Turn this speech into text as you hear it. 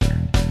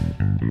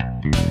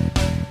Hey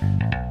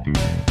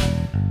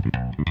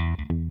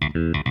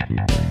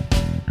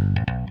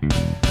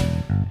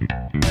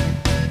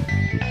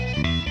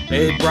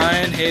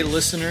Brian, hey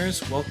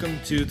listeners, welcome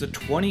to the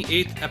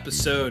 28th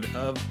episode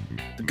of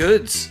The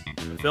Goods,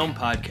 the film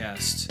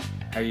podcast.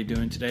 How are you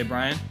doing today,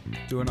 Brian?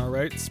 Doing all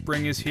right.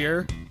 Spring is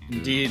here.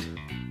 Indeed.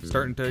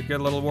 Starting to get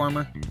a little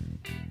warmer.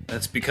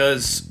 That's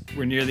because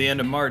we're near the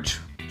end of March,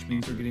 which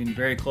means we're getting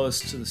very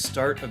close to the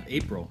start of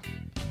April.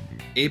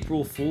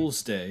 April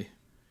Fool's Day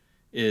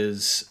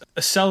is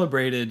a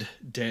celebrated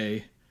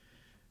day,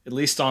 at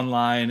least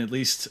online, at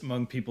least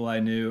among people I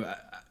knew.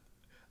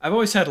 I've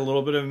always had a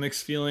little bit of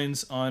mixed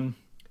feelings on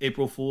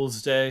April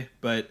Fool's Day,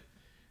 but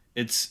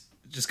it's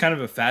just kind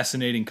of a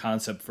fascinating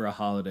concept for a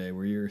holiday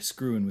where you're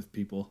screwing with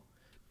people.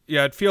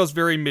 Yeah, it feels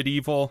very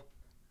medieval.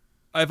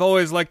 I've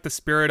always liked the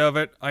spirit of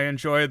it. I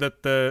enjoy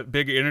that the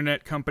big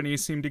internet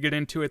companies seem to get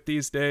into it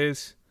these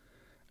days.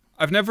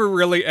 I've never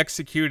really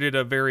executed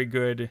a very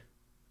good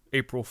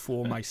April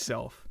Fool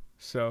myself.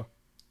 So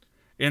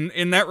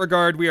in that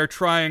regard, we are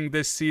trying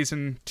this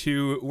season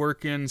to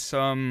work in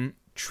some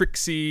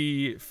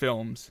tricksy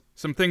films,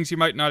 some things you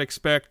might not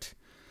expect,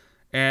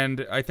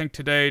 and I think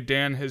today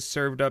Dan has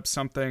served up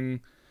something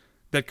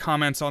that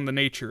comments on the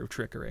nature of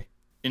trickery.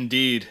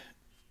 Indeed,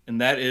 and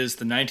that is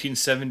the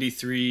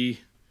 1973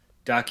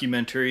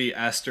 documentary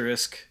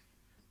asterisk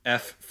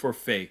F for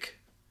Fake.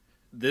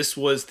 This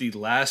was the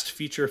last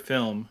feature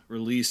film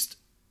released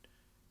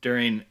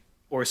during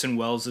Orson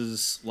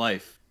Welles'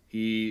 life.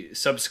 He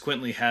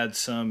subsequently had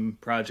some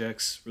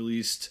projects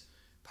released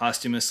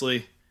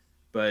posthumously,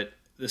 but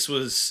this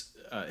was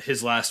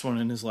his last one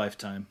in his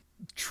lifetime.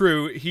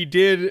 True. He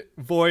did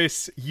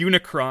voice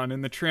Unicron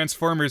in the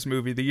Transformers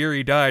movie the year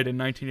he died in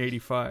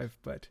 1985,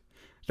 but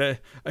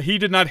he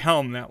did not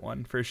helm that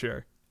one, for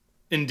sure.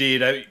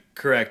 Indeed.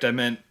 Correct. I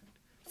meant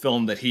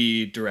film that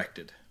he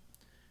directed.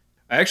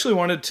 I actually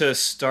wanted to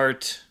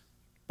start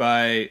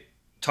by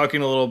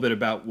talking a little bit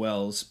about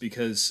Welles,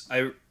 because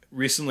I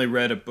recently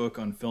read a book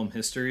on film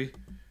history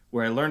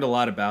where I learned a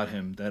lot about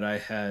him that I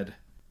had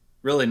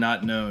really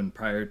not known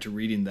prior to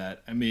reading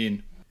that. I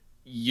mean,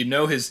 you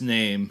know his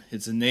name.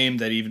 It's a name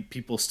that even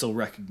people still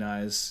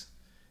recognize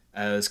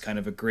as kind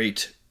of a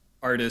great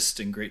artist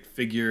and great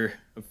figure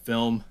of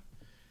film.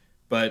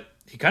 But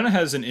he kind of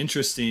has an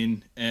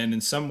interesting and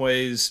in some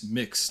ways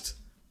mixed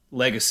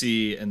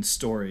legacy and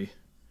story.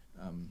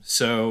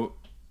 So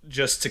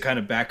just to kind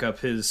of back up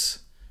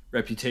his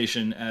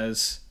reputation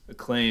as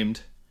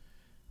acclaimed,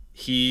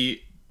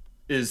 he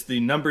is the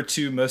number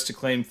 2 most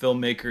acclaimed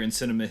filmmaker in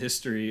cinema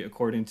history,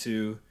 according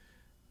to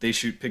They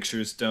Shoot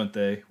Pictures, Don't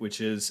They?,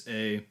 which is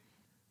a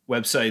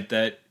website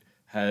that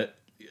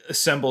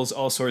assembles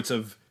all sorts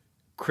of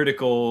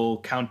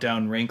critical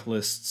countdown rank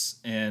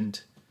lists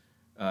and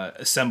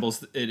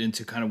assembles it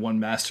into kind of one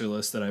master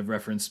list that I've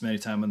referenced many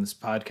times on this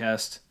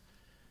podcast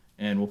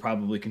and will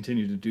probably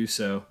continue to do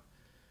so.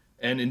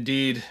 And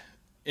indeed,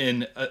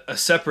 in a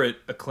separate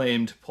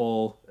acclaimed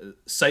poll,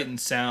 Sight and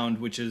Sound,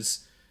 which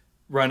is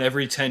run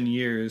every 10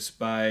 years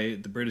by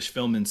the British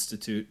Film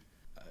Institute,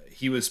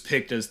 he was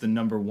picked as the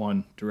number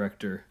 1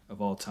 director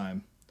of all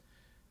time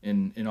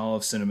in all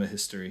of cinema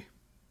history.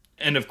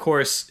 And of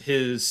course,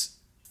 his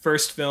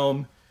first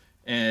film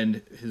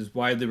and his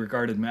widely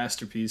regarded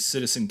masterpiece,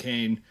 Citizen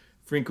Kane,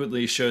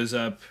 frequently shows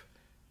up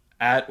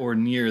at or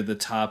near the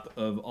top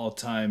of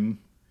all-time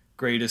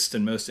greatest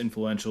and most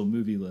influential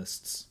movie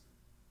lists.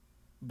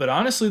 But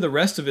honestly, the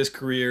rest of his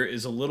career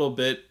is a little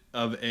bit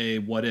of a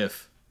what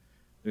if.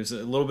 There's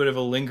a little bit of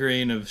a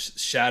lingering of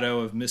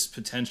shadow of missed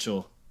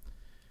potential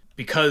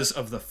because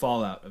of the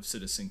fallout of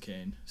Citizen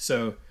Kane.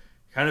 So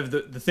kind of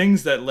the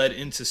things that led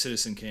into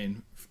Citizen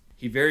Kane,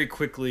 he very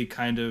quickly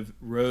kind of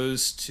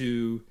rose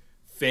to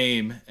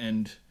fame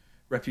and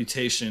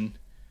reputation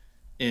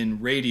in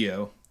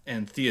radio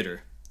and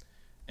theater.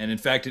 And in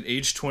fact, at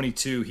age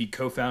 22, he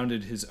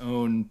co-founded his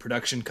own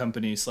production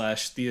company /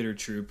 theater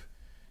troupe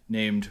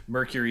named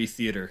Mercury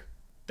Theater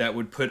that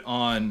would put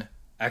on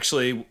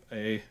actually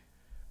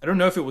I don't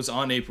know if it was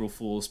on April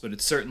Fool's, but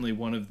it's certainly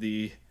one of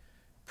the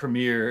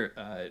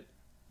premier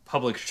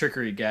public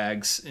trickery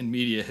gags in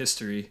media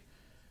history.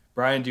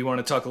 Brian, do you want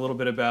to talk a little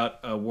bit about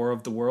War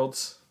of the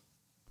Worlds?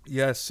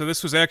 Yes, so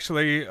this was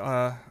actually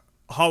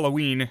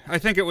Halloween. I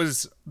think it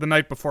was the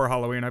night before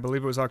Halloween. I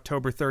believe it was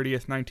October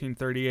 30th,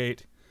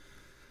 1938,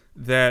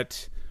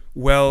 that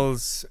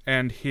Welles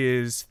and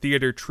his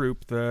theater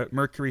troupe, the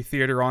Mercury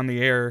Theater on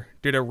the Air,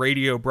 did a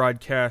radio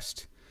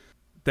broadcast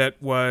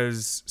that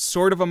was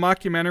sort of a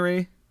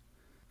mockumentary.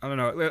 I don't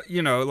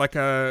know, like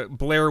a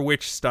Blair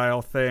Witch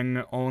style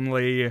thing,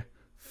 only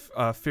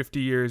 60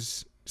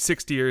 years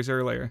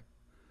earlier.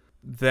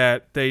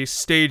 That they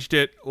staged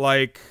it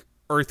like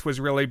Earth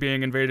was really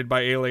being invaded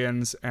by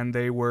aliens and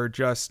they were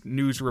just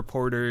news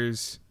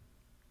reporters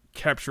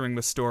capturing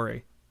the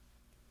story.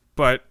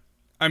 But,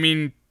 I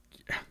mean,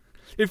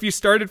 if you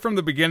started from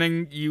the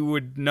beginning, you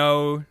would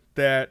know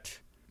that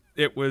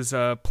it was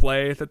a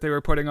play that they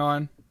were putting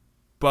on.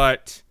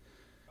 But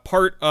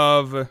part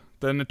of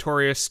the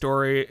notorious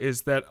story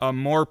is that a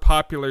more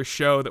popular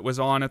show that was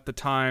on at the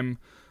time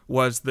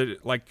was the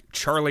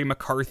Charlie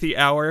McCarthy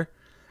hour.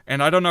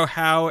 And I don't know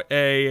how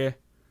a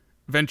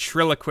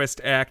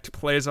ventriloquist act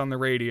plays on the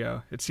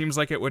radio. It seems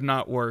like it would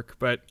not work,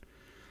 but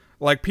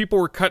people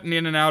were cutting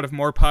in and out of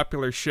more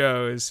popular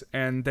shows,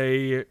 and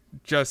they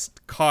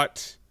just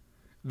caught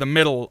the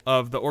middle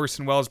of the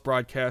Orson Welles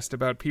broadcast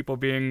about people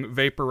being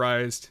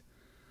vaporized.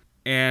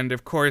 And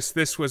of course,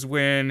 this was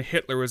when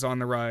Hitler was on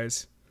the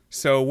rise.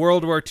 So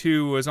World War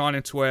II was on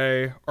its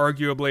way,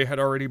 arguably had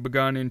already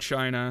begun in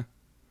China.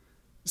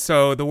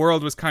 So the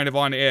world was kind of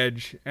on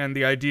edge, and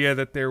the idea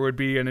that there would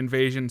be an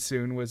invasion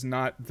soon was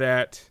not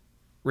that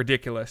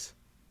ridiculous.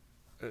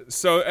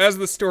 So as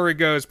the story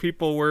goes,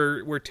 people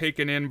were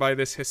taken in by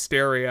this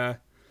hysteria,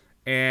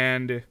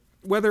 and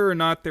whether or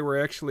not there were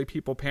actually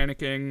people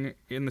panicking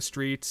in the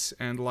streets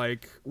and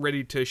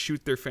ready to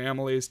shoot their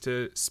families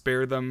to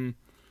spare them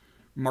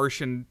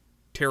Martian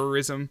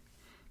terrorism,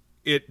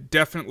 it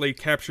definitely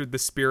captured the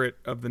spirit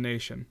of the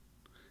nation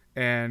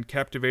and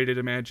captivated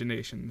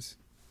imaginations.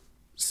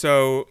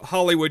 So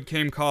Hollywood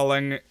came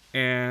calling,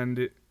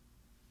 and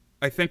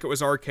I think it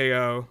was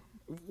RKO.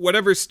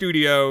 Whatever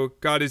studio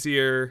got his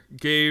ear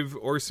gave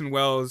Orson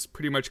Welles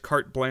pretty much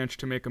carte blanche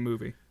to make a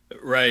movie.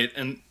 Right,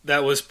 and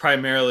that was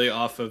primarily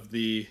off of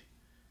the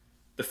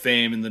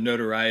fame and the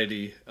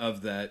notoriety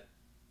of that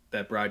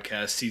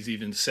broadcast. He's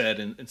even said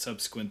in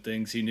subsequent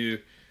things he knew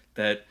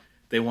that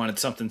they wanted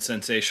something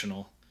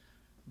sensational.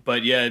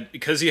 But yeah,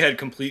 because he had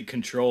complete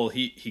control,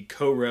 he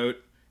co-wrote,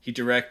 he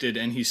directed,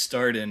 and he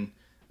starred in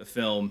the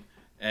film,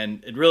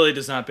 and it really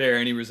does not bear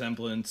any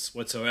resemblance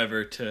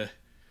whatsoever to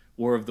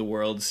War of the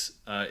Worlds.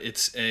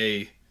 It's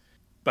a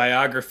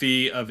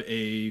biography of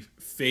a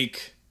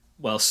fake,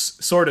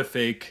 sort of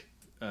fake,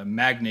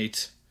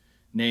 magnate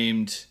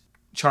named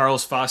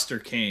Charles Foster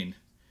Kane.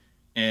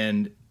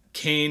 And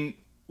Kane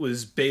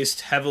was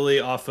based heavily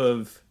off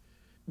of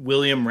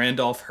William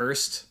Randolph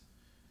Hearst,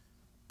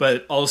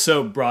 but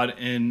also brought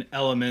in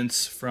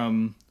elements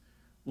from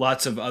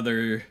lots of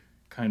other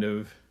kind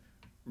of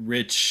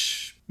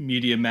rich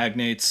media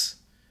magnates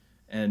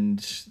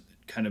and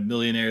kind of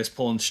millionaires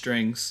pulling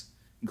strings,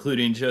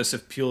 including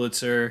Joseph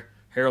Pulitzer,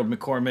 Harold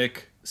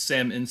McCormick,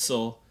 Sam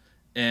Insel,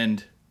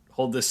 and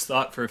hold this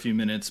thought for a few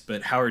minutes,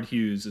 but Howard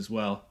Hughes as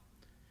well.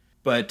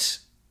 But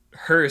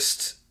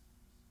Hearst,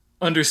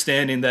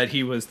 understanding that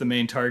he was the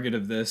main target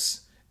of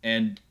this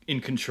and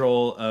in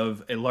control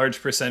of a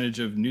large percentage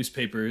of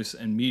newspapers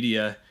and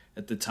media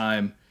at the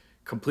time,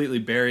 completely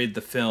buried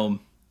the film.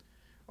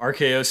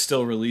 RKO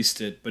still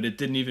released it, but it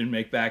didn't even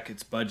make back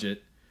its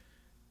budget.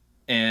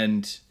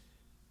 And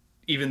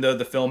even though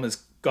the film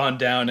has gone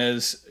down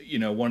as,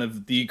 one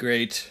of the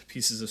great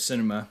pieces of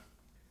cinema,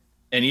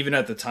 and even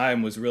at the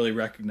time was really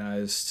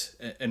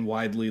recognized and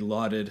widely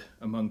lauded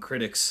among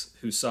critics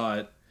who saw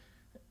it,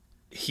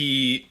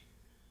 he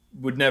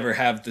would never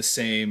have the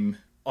same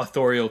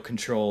authorial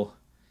control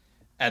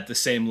at the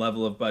same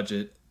level of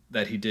budget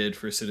that he did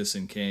for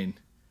Citizen Kane.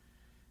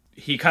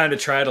 He kind of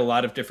tried a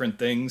lot of different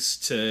things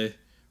to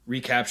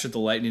recapture the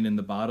lightning in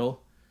the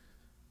bottle.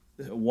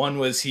 One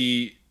was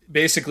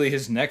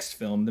his next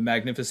film, The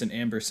Magnificent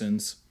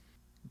Ambersons,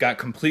 got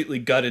completely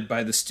gutted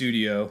by the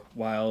studio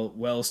while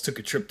Welles took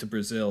a trip to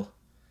Brazil.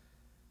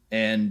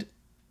 And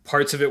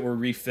parts of it were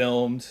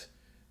refilmed.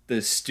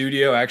 The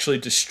studio actually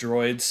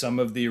destroyed some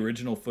of the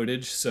original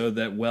footage so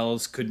that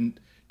Welles couldn't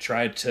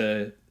try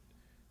to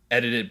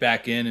edit it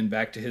back in and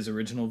back to his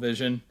original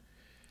vision.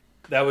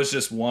 That was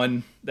just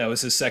one. That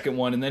was his second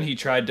one. And then he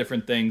tried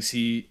different things.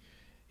 He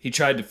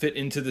tried to fit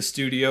into the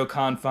studio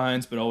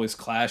confines, but always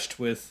clashed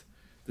with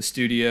the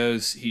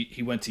studios.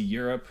 He went to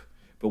Europe,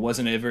 but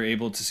wasn't ever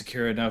able to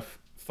secure enough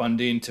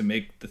funding to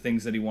make the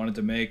things that he wanted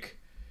to make.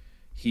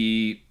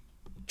 He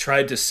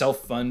tried to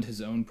self-fund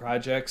his own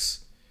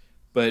projects,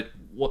 but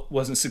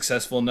wasn't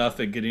successful enough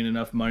at getting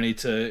enough money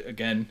to,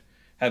 again,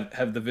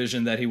 have the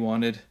vision that he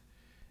wanted.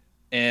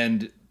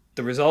 And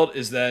the result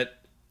is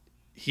that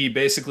he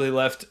basically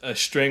left a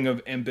string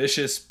of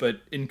ambitious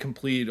but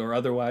incomplete or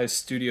otherwise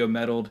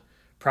studio-meddled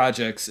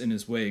projects in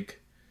his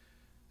wake,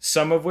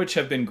 some of which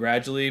have been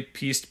gradually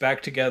pieced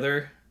back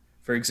together.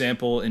 For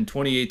example, in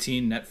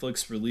 2018,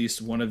 Netflix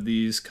released one of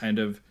these kind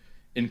of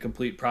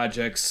incomplete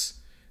projects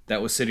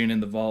that was sitting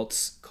in the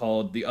vaults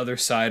called The Other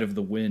Side of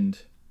the Wind.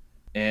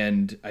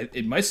 And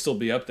it might still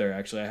be up there,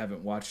 actually. I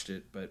haven't watched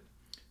it, but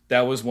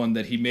that was one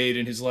that he made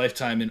in his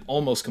lifetime and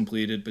almost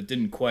completed, but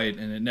didn't quite,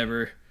 and it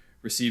never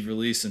received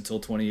release until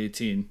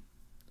 2018.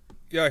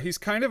 Yeah, he's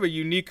kind of a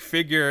unique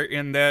figure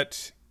in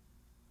that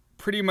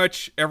pretty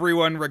much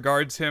everyone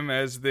regards him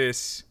as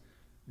this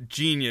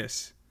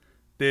genius,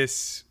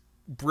 this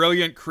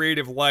brilliant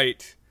creative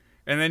light,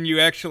 and then you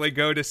actually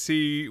go to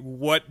see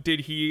what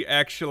did he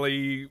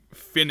actually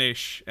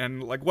finish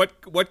and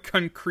what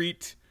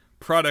concrete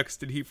products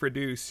did he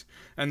produce,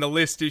 and the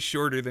list is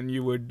shorter than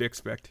you would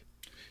expect.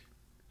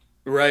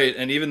 Right,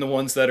 and even the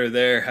ones that are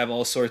there have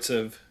all sorts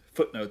of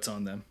footnotes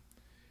on them.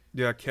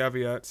 Yeah,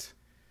 caveats.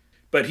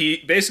 But he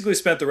basically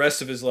spent the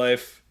rest of his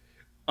life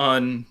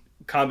on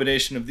a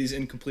combination of these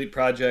incomplete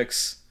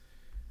projects,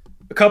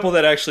 a couple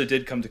that actually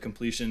did come to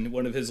completion.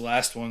 One of his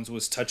last ones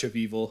was Touch of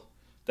Evil,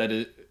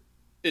 that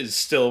is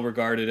still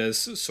regarded as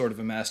sort of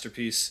a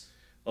masterpiece,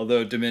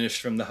 although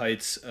diminished from the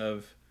heights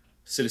of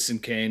Citizen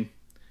Kane.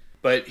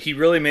 But he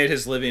really made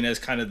his living as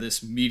kind of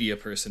this media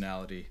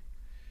personality.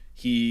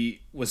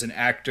 He was an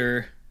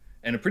actor,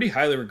 and a pretty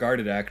highly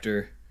regarded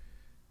actor,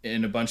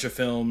 in a bunch of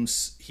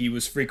films. He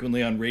was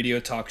frequently on radio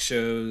talk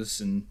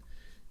shows and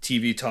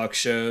TV talk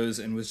shows,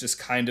 and was just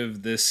kind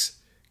of this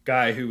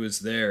guy who was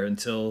there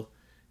until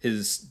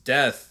his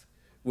death,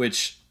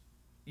 which,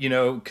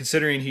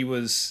 considering he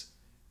was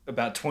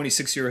about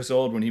 26 years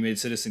old when he made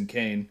Citizen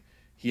Kane,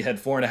 he had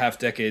 4.5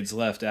 decades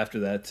left after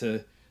that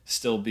to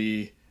still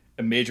be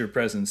a major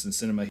presence in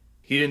cinema.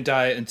 He didn't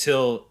die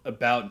until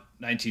about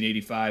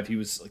 1985. He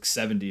was like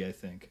 70, I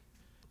think.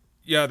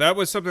 Yeah, that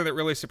was something that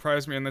really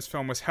surprised me in this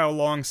film, was how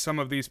long some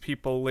of these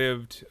people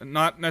lived.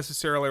 Not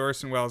necessarily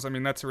Orson Welles. I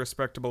mean, that's a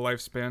respectable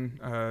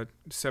lifespan,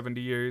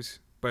 70 years,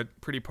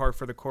 but pretty par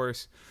for the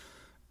course.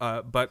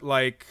 But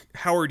like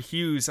Howard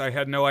Hughes, I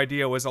had no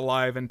idea was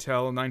alive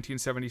until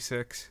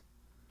 1976.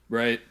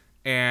 Right.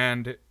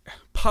 And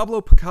Pablo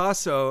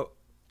Picasso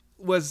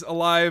was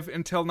alive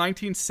until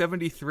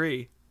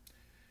 1973.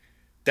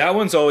 That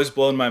one's always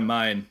blown my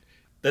mind.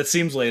 That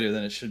seems later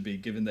than it should be,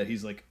 given that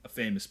he's like a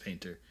famous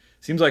painter.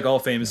 Seems like all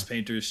famous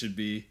painters should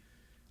be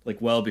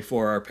like well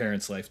before our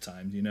parents'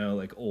 lifetime,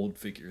 like old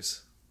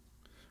figures.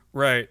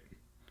 Right.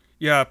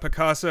 Yeah,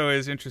 Picasso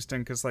is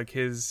interesting because like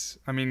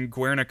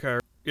Guernica,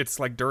 it's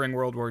like during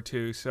World War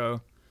II,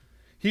 so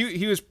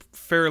he was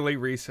fairly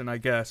recent, I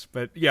guess.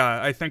 But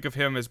yeah, I think of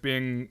him as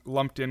being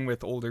lumped in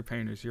with older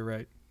painters. You're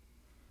right.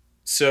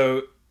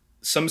 So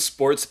some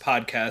sports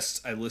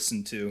podcasts I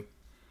listen to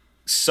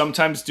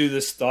sometimes do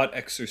this thought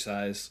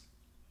exercise.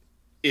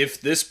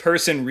 If this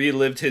person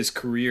relived his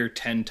career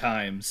 10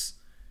 times,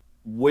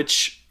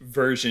 which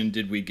version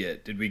did we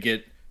get? Did we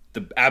get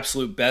the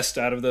absolute best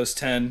out of those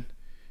 10?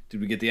 Did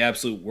we get the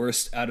absolute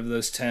worst out of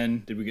those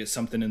 10? Did we get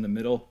something in the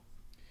middle?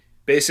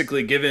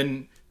 Basically,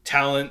 given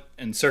talent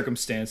and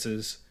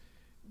circumstances,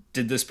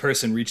 did this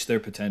person reach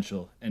their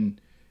potential? And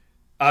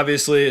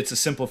obviously, it's a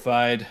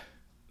simplified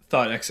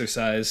thought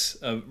exercise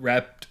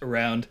wrapped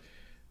around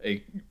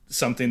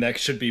something that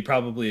should be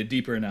probably a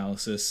deeper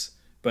analysis.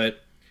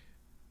 But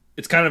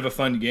it's kind of a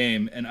fun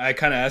game, and I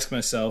kind of ask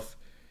myself,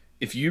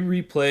 if you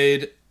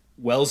replayed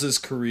Wells's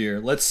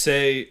career, let's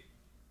say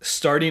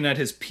starting at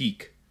his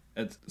peak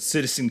at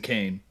Citizen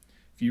Kane,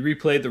 if you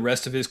replayed the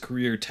rest of his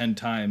career 10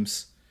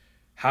 times,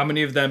 how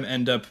many of them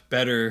end up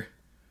better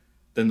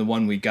than the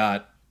one we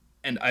got?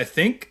 And I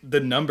think the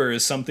number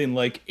is something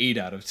like 8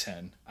 out of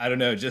 10. I don't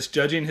know, just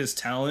judging his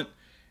talent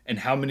and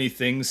how many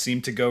things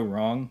seem to go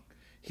wrong.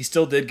 He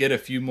still did get a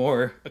few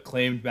more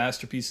acclaimed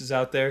masterpieces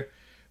out there,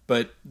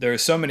 but there are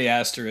so many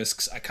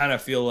asterisks. I kind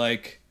of feel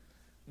like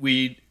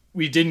we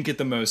didn't get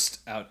the most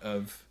out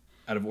of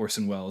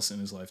Orson Welles in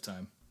his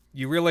lifetime.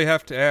 You really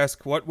have to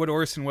ask, what would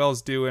Orson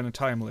Welles do in a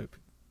time loop?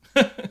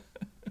 That's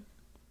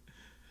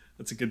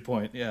a good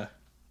point, yeah.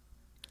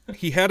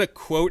 He had a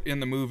quote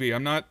in the movie.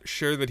 I'm not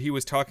sure that he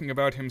was talking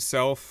about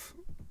himself,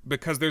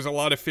 because there's a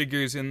lot of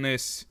figures in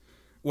this,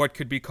 what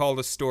could be called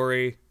a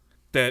story,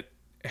 that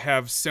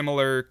have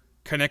similar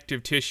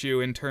connective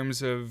tissue in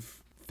terms of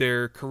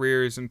their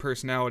careers and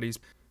personalities.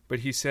 But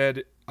he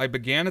said, "I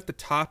began at the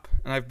top,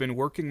 and I've been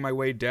working my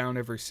way down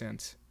ever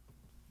since."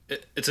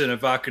 It's an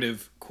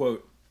evocative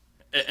quote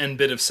and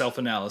bit of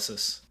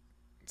self-analysis.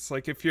 It's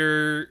like if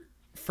your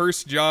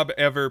first job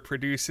ever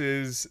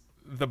produces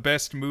the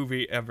best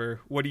movie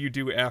ever, what do you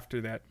do after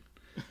that?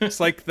 It's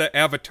like the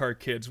Avatar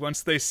kids.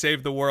 Once they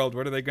save the world,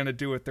 what are they going to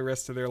do with the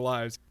rest of their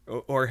lives?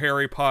 Or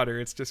Harry Potter,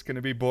 it's just going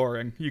to be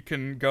boring. You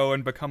can go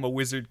and become a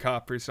wizard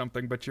cop or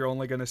something, but you're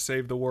only going to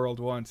save the world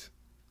once.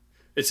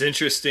 It's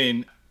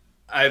interesting.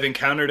 I've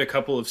encountered a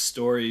couple of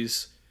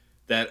stories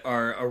that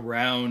are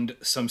around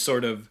some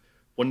sort of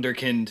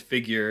wunderkind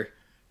figure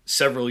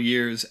several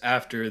years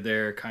after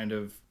their kind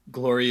of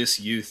glorious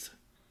youth.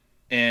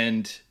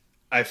 And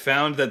I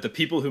found that the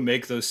people who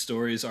make those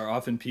stories are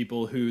often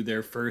people who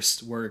their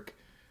first work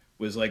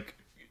was like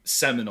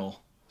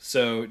seminal.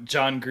 So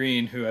John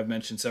Green, who I've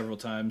mentioned several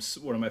times,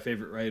 one of my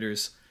favorite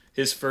writers,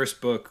 his first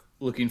book,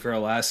 Looking for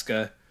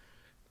Alaska,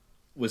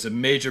 was a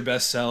major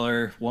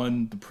bestseller,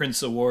 won the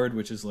Prince Award,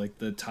 which is like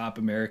the top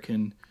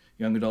American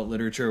young adult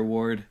literature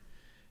award.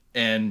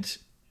 And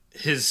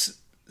his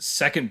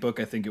second book,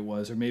 I think it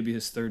was, or maybe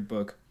his third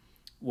book,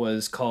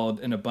 was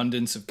called An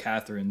Abundance of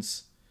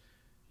Catherines,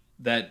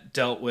 that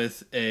dealt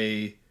with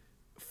a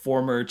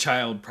former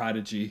child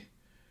prodigy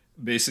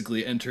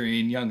basically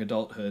entering young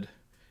adulthood.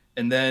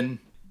 And then,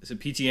 is it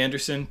P.T.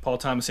 Anderson, Paul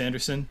Thomas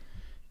Anderson?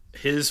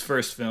 His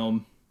first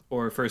film,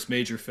 or first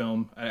major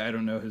film, I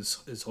don't know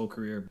his whole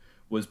career,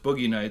 was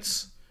Boogie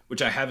Nights,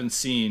 which I haven't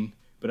seen,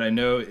 but I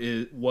know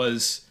it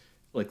was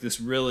like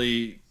this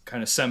really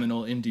kind of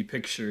seminal indie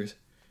picture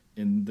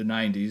in the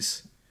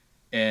 90s.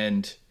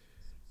 And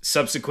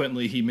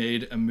subsequently, he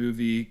made a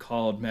movie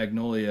called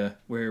Magnolia,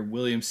 where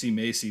William C.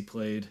 Macy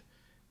played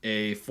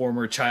a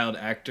former child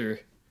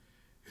actor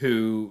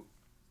who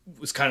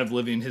was kind of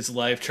living his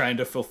life trying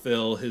to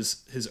fulfill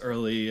his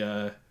early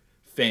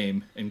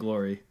fame and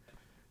glory.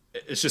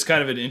 It's just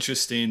kind of an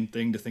interesting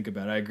thing to think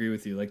about. I agree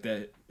with you. Like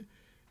that,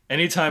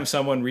 anytime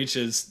someone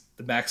reaches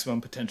the maximum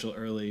potential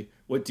early,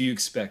 what do you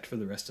expect for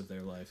the rest of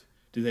their life?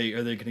 Are they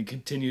going to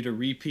continue to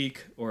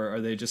re-peak, or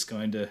are they just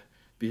going to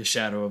be a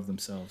shadow of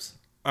themselves?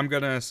 I'm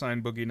going to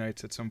assign Boogie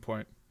Nights at some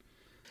point.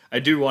 I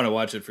do want to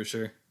watch it for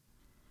sure.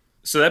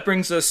 So that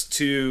brings us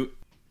to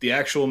the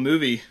actual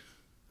movie.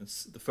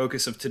 That's the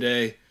focus of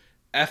today,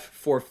 F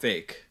for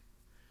Fake.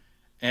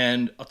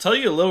 And I'll tell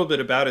you a little bit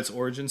about its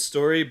origin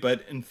story,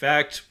 but in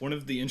fact, one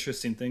of the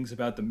interesting things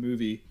about the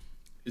movie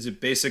is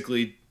it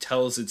basically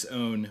tells its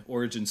own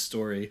origin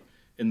story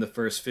in the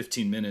first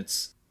 15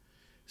 minutes.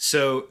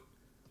 So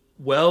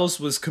Welles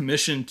was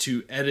commissioned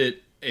to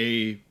edit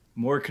a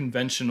more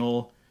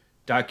conventional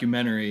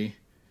documentary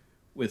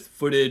with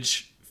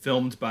footage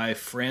filmed by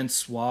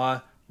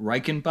Francois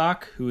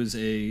Reichenbach, who is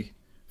a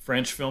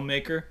French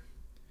filmmaker.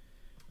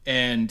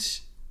 And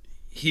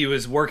he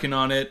was working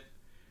on it,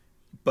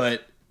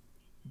 but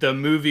the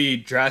movie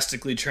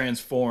drastically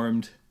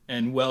transformed,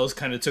 and Welles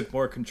kind of took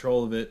more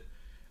control of it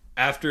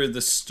after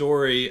the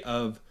story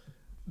of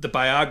the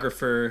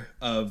biographer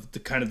of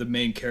the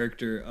main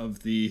character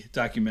of the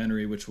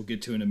documentary, which we'll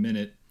get to in a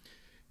minute,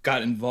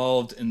 got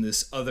involved in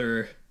this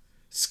other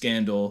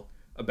scandal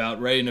about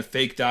writing a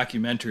fake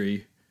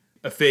documentary,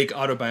 a fake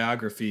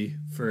autobiography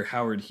for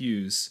Howard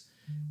Hughes.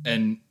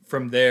 And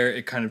from there,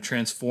 it kind of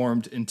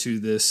transformed into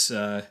this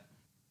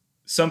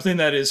something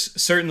that is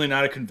certainly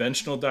not a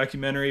conventional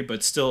documentary,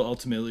 but still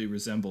ultimately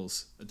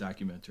resembles a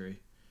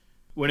documentary.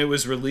 When it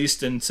was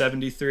released in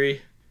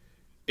 1973,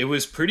 it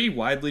was pretty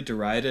widely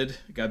derided.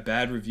 It got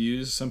bad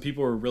reviews. Some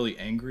people were really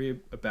angry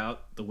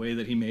about the way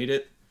that he made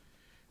it,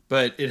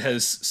 but it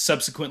has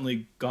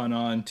subsequently gone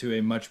on to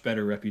a much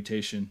better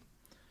reputation,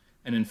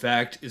 and in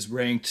fact is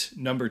ranked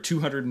number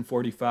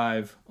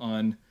 245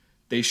 on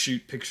They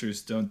Shoot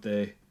Pictures, Don't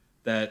They?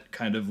 That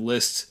kind of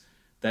list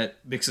that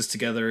mixes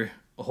together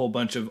a whole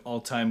bunch of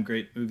all-time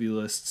great movie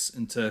lists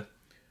into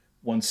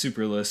one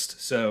super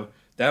list. So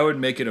that would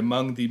make it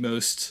among the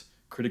most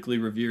critically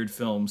revered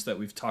films that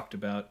we've talked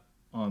about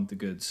on The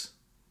Goods.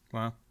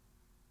 Wow.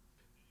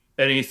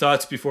 Any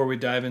thoughts before we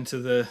dive into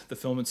the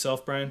film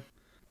itself, Brian?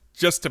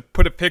 Just to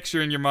put a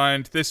picture in your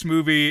mind, this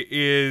movie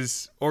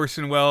is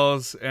Orson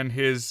Welles and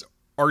his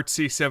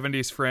artsy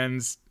 70s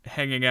friends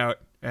hanging out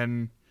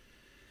and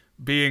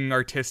being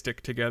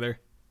artistic together,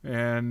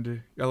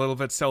 and a little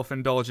bit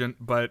self-indulgent,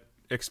 but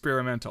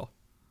experimental.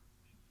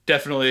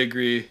 Definitely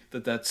agree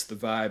that that's the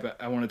vibe.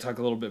 I want to talk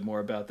a little bit more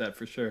about that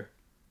for sure.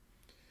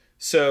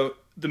 So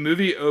the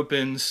movie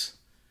opens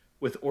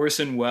with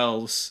Orson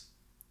Welles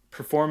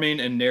performing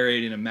and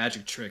narrating a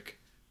magic trick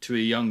to a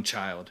young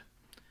child.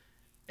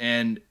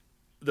 And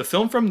the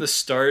film from the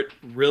start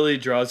really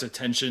draws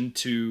attention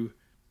to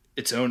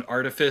its own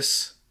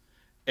artifice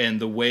and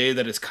the way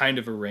that it's kind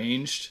of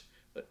arranged.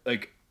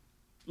 Like,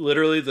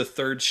 literally the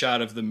third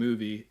shot of the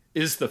movie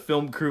is the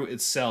film crew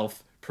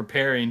itself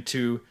preparing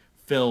to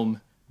film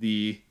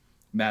the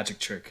magic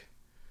trick.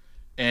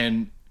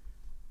 And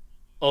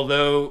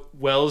although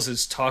Welles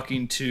is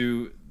talking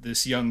to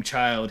this young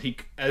child,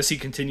 as he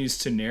continues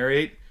to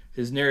narrate,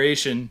 his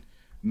narration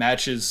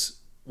matches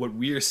what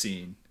we're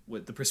seeing,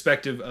 with the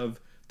perspective of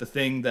the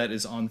thing that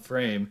is on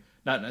frame,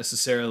 not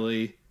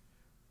necessarily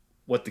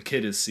what the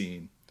kid is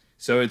seeing.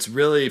 So it's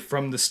really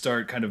from the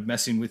start kind of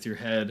messing with your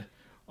head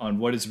on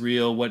what is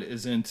real, what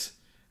isn't,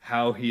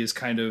 how he is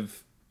kind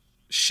of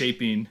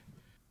shaping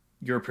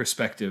your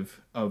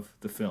perspective of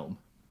the film.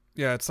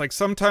 Yeah, it's like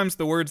sometimes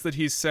the words that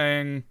he's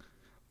saying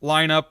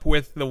line up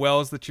with the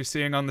Welles that you're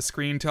seeing on the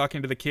screen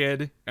talking to the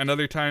kid, and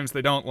other times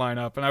they don't line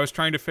up. And I was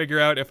trying to figure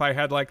out if I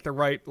had like the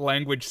right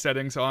language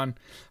settings on.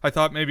 I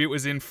thought maybe it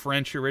was in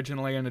French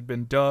originally and had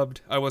been dubbed.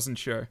 I wasn't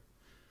sure.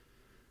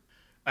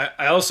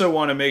 I also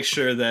want to make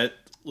sure that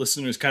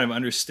listeners kind of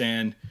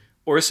understand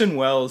Orson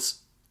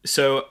Welles.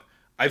 So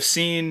I've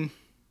seen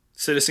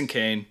Citizen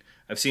Kane,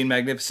 I've seen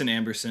Magnificent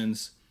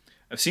Ambersons,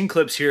 I've seen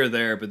clips here or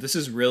there, but this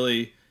is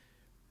really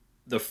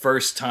the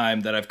first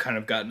time that I've kind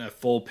of gotten a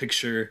full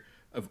picture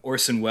of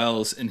Orson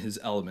Welles in his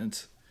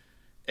element.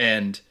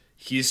 And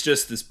he's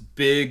just this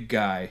big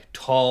guy,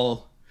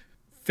 tall,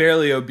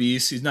 fairly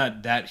obese. He's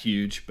not that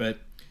huge, but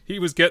he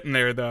was getting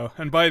there though.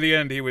 And by the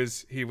end he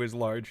was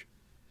large.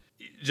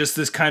 Just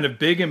this kind of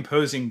big,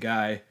 imposing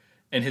guy,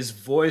 and his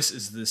voice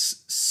is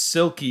this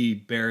silky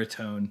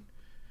baritone.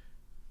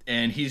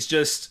 And he's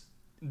just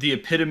the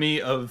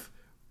epitome of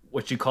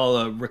what you call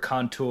a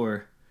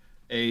raconteur,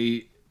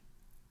 a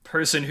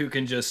person who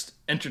can just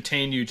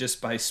entertain you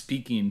just by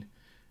speaking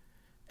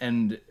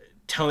and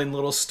telling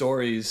little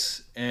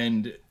stories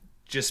and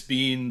just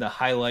being the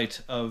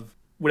highlight of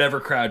whatever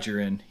crowd you're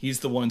in. He's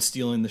the one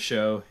stealing the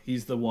show.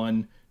 He's the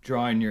one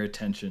drawing your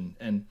attention.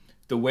 And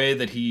the way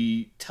that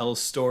he tells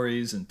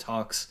stories and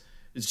talks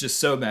is just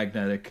so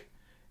magnetic.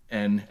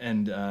 And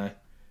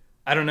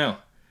I don't know.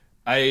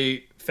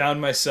 I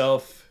found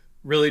myself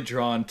really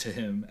drawn to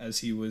him as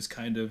he was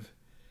kind of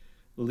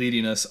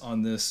leading us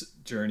on this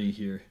journey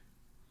here.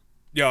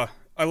 Yeah,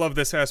 I love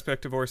this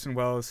aspect of Orson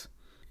Welles.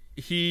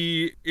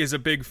 He is a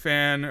big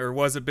fan, or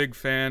was a big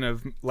fan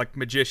of like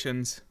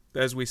magicians.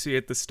 As we see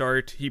at the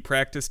start, he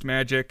practiced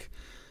magic,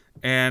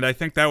 and I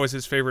think that was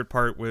his favorite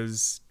part,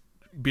 was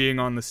being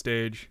on the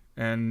stage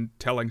and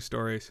telling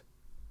stories.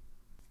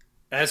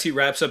 As he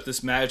wraps up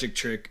this magic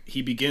trick,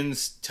 he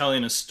begins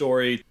telling a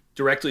story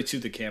directly to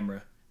the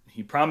camera.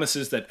 He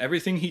promises that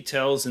everything he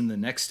tells in the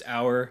next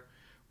hour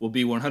will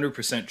be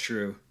 100%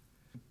 true.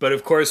 But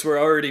of course, we're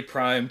already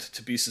primed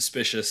to be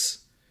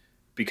suspicious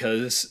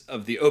because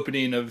of the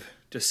opening of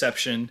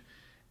Deception.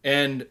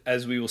 And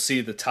as we will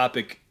see, the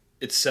topic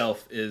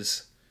itself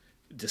is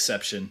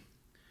deception.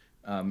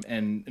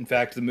 And in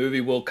fact, the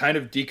movie will kind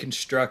of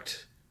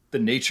deconstruct the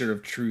nature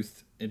of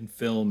truth in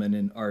film and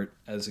in art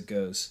as it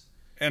goes.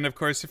 And of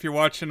course, if you're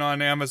watching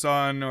on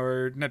Amazon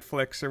or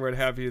Netflix or what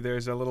have you,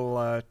 there's a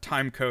little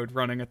time code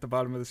running at the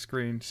bottom of the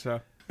screen.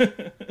 So,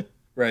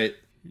 right.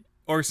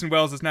 Orson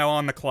Welles is now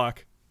on the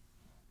clock.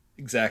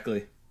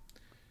 Exactly.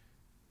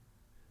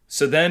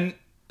 So then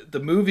the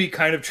movie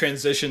kind of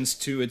transitions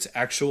to its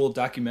actual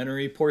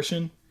documentary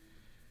portion.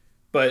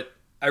 But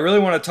I really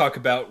want to talk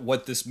about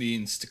what this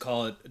means to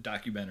call it a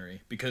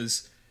documentary,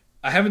 because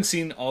I haven't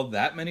seen all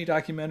that many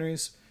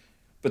documentaries,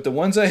 but the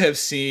ones I have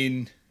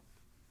seen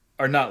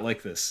are not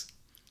like this.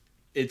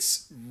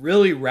 It's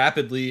really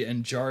rapidly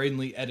and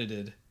jarringly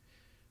edited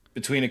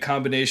between a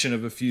combination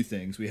of a few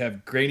things. We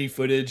have grainy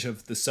footage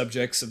of the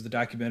subjects of the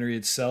documentary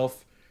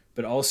itself,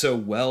 but also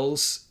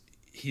Welles.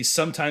 He's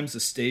sometimes a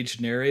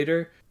staged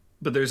narrator,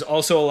 but there's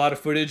also a lot of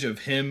footage of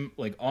him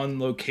like on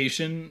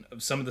location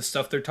of some of the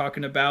stuff they're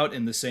talking about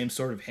in the same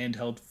sort of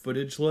handheld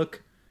footage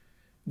look.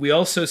 We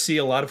also see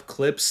a lot of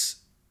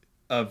clips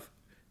of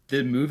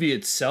the movie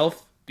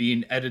itself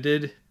being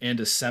edited and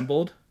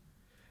assembled.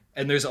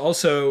 And there's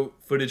also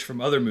footage from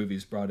other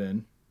movies brought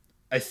in.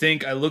 I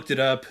think I looked it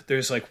up.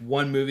 There's like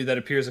one movie that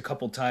appears a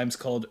couple times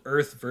called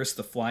Earth vs.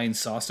 the Flying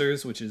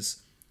Saucers, which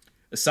is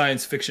a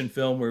science fiction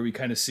film where we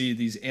kind of see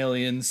these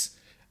aliens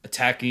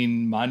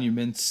attacking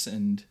monuments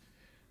and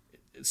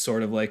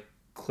sort of like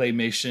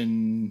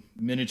claymation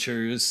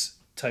miniatures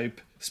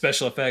type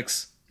special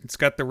effects. It's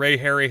got the Ray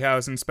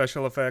Harryhausen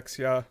special effects,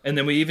 yeah. And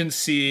then we even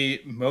see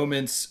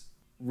moments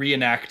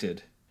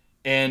reenacted.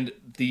 And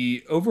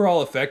the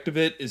overall effect of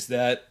it is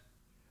that,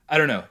 I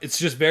don't know, it's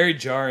just very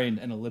jarring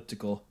and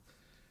elliptical.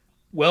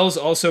 Welles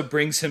also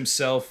brings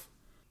himself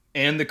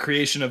and the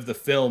creation of the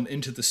film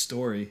into the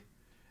story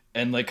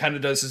and like kind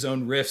of does his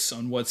own riffs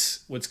on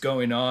what's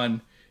going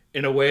on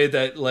in a way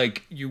that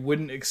like you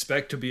wouldn't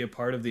expect to be a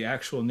part of the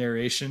actual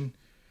narration.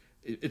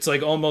 It's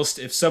like almost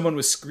if someone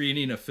was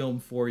screening a film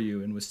for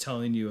you and was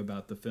telling you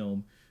about the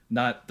film,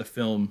 not the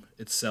film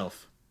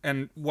itself.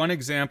 And one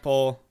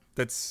example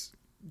that's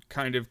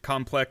kind of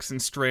complex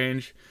and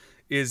strange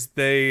is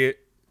they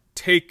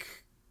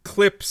take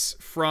clips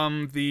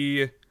from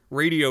the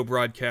radio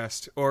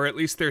broadcast, or at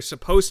least they're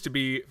supposed to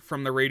be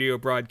from the radio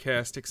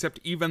broadcast, except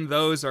even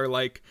those are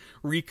like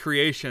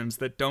recreations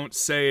that don't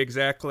say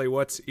exactly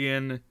what's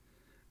in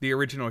the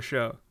original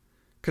show.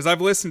 Because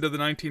I've listened to the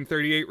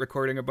 1938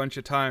 recording a bunch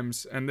of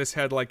times, and this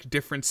had like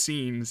different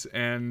scenes,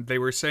 and they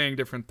were saying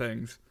different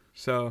things.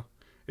 So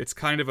it's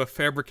kind of a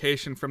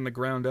fabrication from the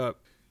ground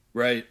up.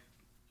 Right.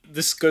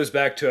 This goes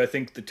back to, I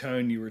think, the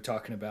tone you were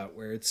talking about,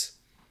 where it's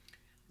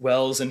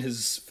Welles and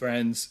his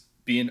friends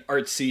being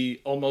artsy,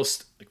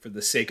 almost like for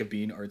the sake of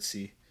being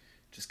artsy,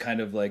 just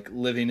kind of like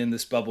living in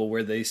this bubble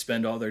where they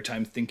spend all their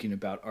time thinking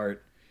about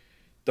art.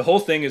 The whole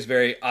thing is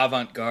very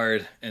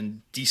avant-garde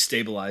and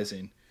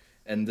destabilizing,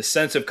 and the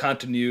sense of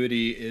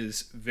continuity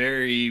is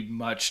very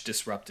much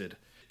disrupted.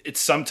 It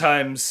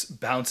sometimes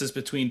bounces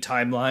between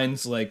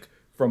timelines, like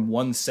from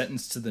one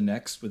sentence to the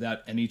next without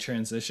any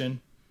transition.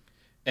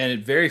 And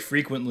it very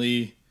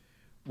frequently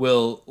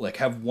will like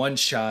have one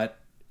shot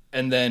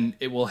and then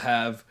it will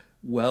have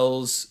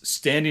Welles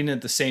standing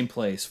at the same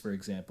place, for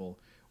example.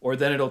 Or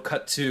then it'll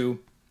cut to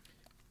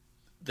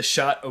the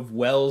shot of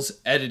Welles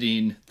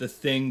editing the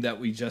thing that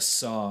we just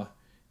saw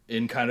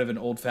in kind of an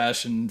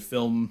old-fashioned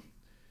film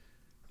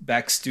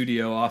back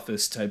studio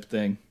office type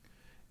thing.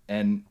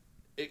 And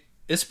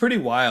it's pretty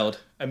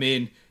wild. I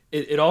mean,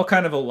 it all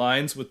kind of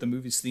aligns with the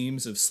movie's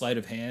themes of sleight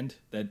of hand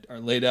that are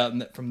laid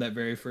out from that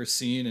very first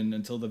scene and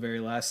until the very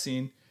last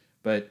scene.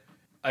 But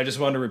I just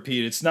want to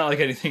repeat, it's not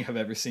like anything I've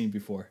ever seen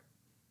before.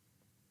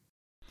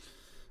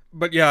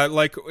 But yeah,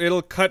 like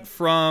it'll cut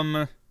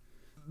from,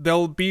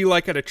 they'll be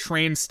like at a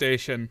train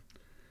station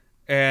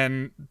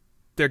and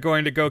they're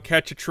going to go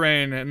catch a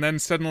train, and then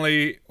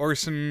suddenly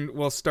Orson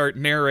will start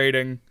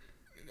narrating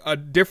a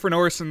different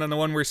Orson than the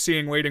one we're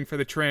seeing waiting for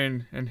the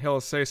train, and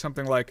he'll say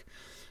something like,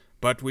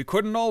 "But we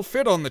couldn't all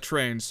fit on the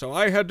train, so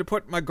I had to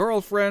put my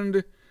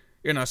girlfriend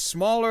in a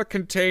smaller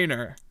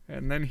container."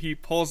 And then he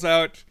pulls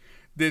out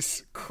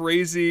this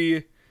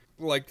crazy,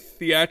 like,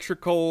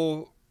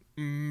 theatrical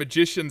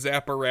magician's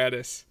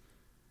apparatus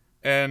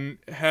and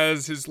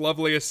has his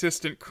lovely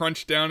assistant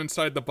crunch down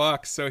inside the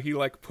box, so he,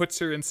 like, puts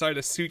her inside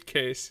a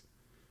suitcase.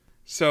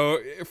 So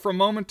from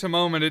moment to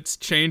moment, it's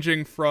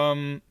changing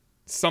from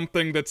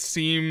something that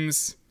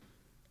seems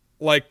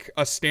like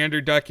a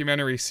standard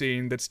documentary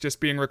scene that's just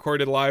being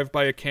recorded live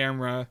by a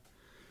camera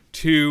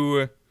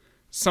to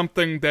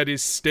something that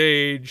is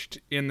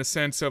staged in the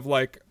sense of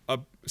like a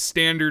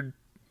standard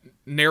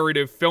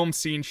narrative film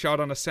scene shot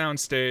on a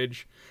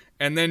soundstage,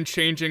 and then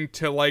changing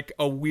to like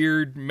a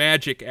weird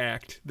magic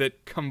act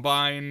that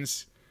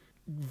combines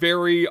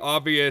very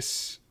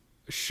obvious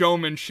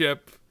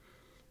showmanship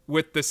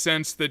with the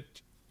sense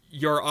that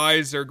your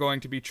eyes are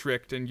going to be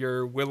tricked and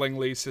you're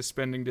willingly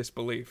suspending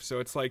disbelief. So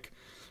it's like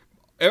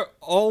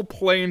all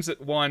planes at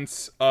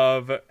once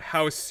of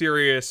how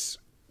serious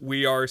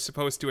we are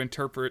supposed to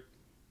interpret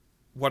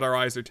what our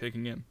eyes are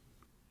taking in.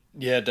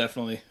 Yeah,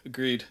 definitely.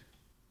 Agreed.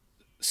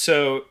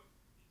 So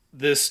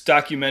this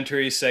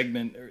documentary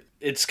segment,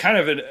 it's kind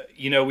of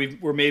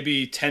we're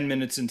maybe 10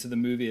 minutes into the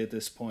movie at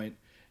this point,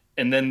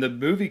 and then the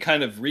movie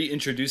kind of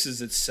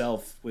reintroduces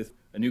itself with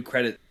a new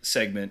credit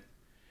segment,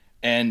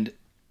 and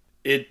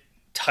it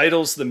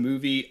titles the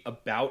movie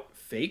About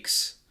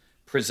Fakes,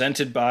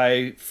 presented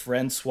by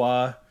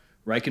Francois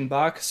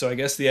Reichenbach. So I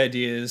guess the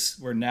idea is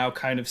we're now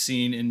kind of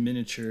seeing in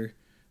miniature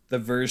the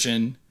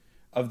version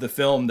of the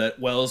film that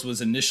Welles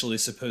was initially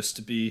supposed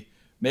to be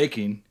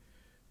making.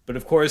 But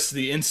of course,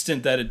 the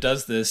instant that it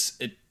does this,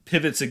 it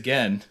pivots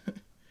again,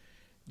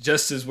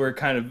 just as we're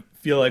kind of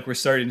feel like we're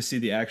starting to see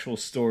the actual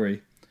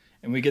story.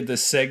 And we get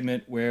this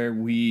segment where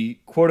we,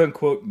 quote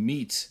unquote,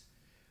 meet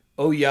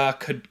Oya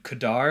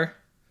Kodar,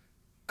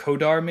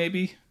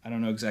 maybe? I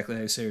don't know exactly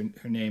how to say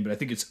her name, but I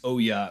think it's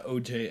Oya,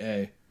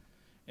 O-J-A.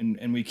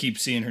 And we keep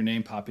seeing her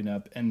name popping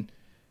up. And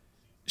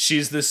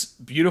she's this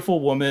beautiful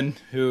woman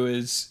who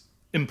is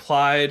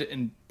implied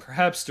and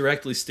perhaps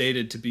directly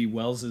stated to be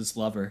Welles's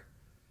lover.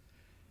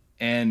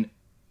 And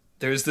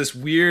there's this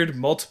weird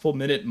multiple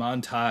minute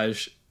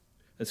montage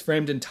that's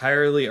framed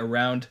entirely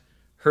around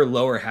her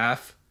lower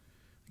half.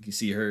 You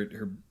see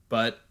her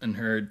butt and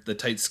the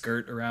tight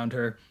skirt around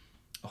her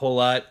a whole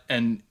lot.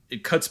 And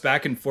it cuts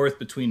back and forth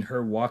between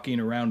her walking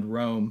around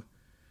Rome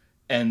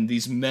and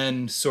these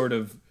men sort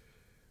of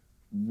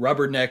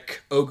rubberneck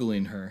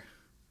ogling her.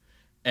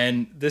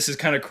 And this is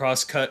kind of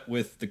cross-cut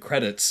with the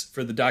credits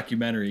for the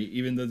documentary,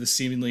 even though this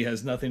seemingly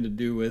has nothing to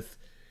do with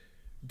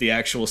the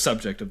actual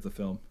subject of the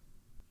film.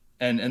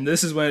 And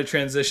this is when it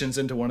transitions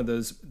into one of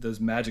those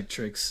magic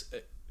tricks.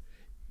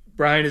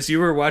 Brian, as you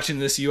were watching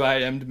this, you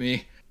IM'd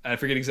me. I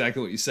forget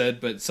exactly what you said,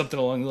 but something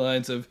along the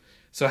lines of,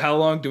 so how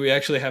long do we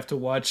actually have to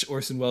watch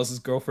Orson Welles'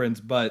 girlfriend's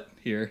butt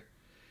here?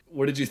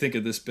 What did you think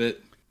of this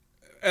bit?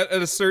 At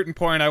a certain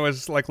point, I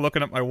was like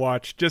looking at my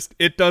watch. Just,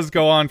 it does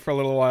go on for a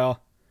little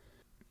while.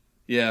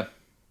 Yeah.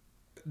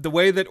 The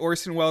way that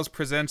Orson Welles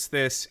presents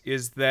this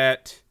is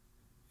that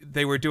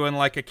they were doing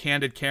like a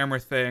candid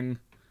camera thing,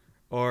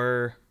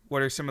 or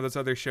what are some of those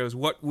other shows?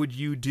 What Would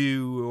You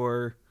Do?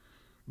 Or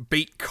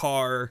Bait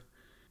Car,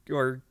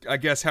 or I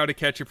guess How to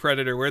Catch a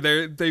Predator,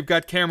 where they've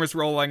got cameras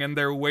rolling and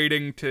they're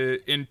waiting to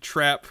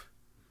entrap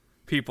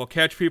people,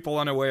 catch people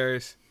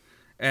unawares.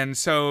 And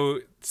so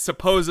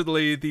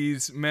supposedly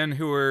these men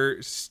who are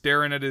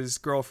staring at his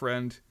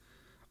girlfriend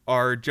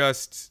are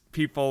just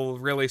people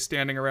really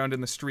standing around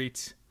in the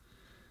streets.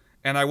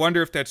 And I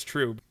wonder if that's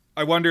true.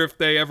 I wonder if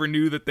they ever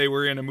knew that they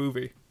were in a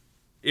movie,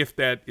 if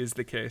that is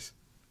the case.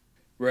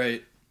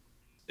 Right.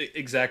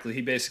 Exactly.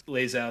 He basically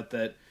lays out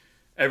that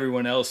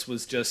everyone else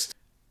was just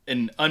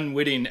an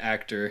unwitting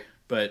actor.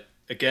 But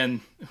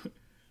again,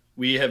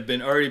 we have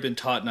already been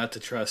taught not to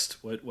trust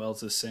what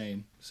Welles is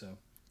saying. So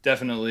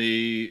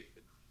definitely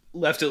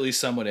left at least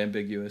somewhat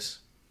ambiguous.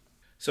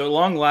 So at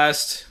long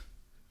last,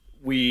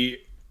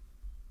 we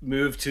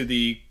move to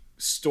the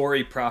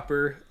story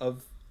proper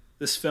of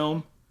this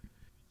film,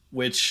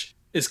 which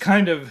is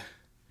kind of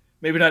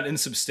maybe not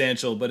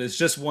insubstantial, but it's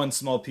just one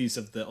small piece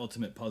of the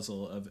ultimate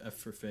puzzle of F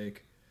for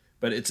Fake.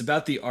 But it's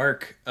about the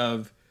arc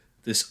of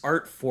this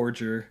art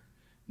forger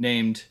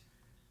named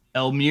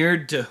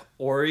Elmire de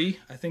Ori,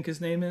 I think his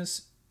name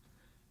is.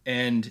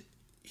 And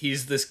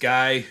he's this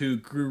guy who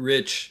grew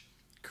rich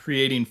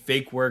creating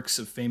fake works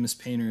of famous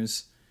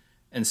painters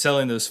and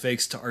selling those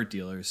fakes to art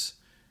dealers.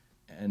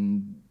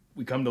 And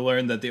we come to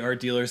learn that the art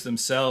dealers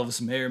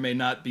themselves may or may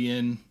not be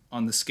in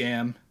on the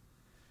scam.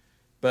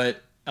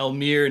 But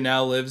Elmire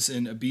now lives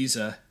in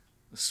Ibiza,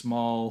 a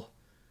small,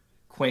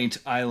 quaint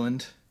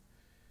island.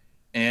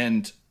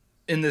 And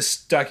in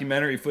this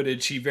documentary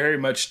footage, he very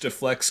much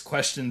deflects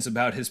questions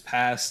about his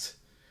past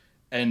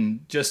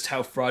and just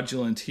how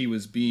fraudulent he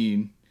was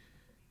being.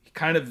 He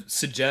kind of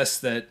suggests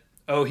that,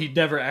 he'd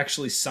never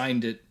actually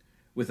signed it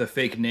with a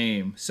fake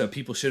name, so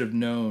people should have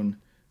known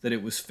that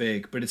it was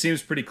fake. But it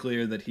seems pretty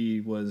clear that he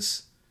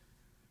was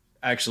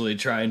actually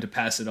trying to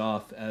pass it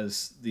off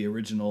as the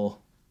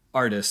original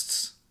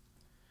artists.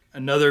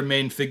 Another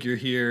main figure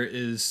here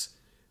is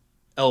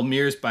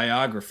Elmire's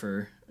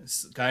biographer,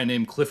 this guy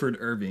named Clifford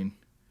Irving.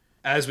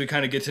 As we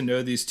kind of get to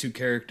know these two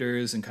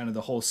characters and kind of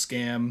the whole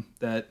scam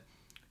that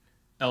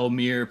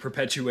Elmire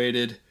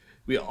perpetuated,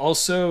 we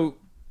also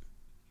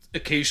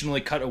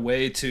occasionally cut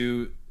away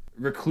to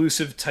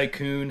reclusive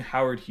tycoon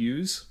Howard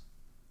Hughes.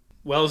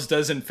 Welles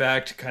does, in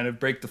fact, kind of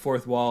break the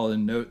fourth wall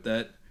and note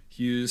that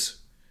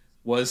Hughes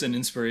was an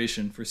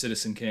inspiration for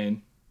Citizen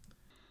Kane.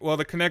 Well,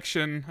 the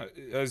connection,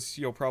 as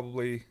you'll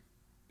probably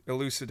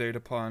elucidate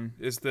upon,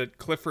 is that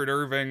Clifford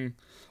Irving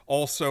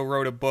also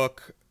wrote a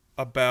book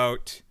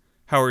about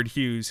Howard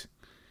Hughes,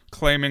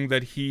 claiming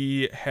that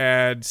he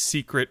had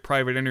secret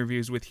private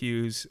interviews with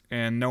Hughes,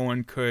 and no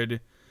one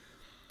could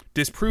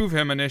disprove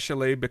him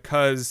initially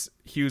because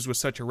Hughes was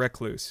such a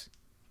recluse.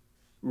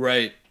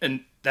 Right,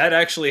 and that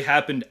actually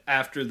happened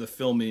after the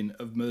filming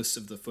of most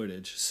of the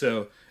footage.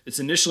 So it's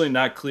initially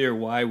not clear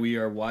why we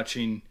are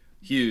watching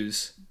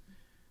Hughes,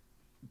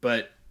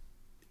 but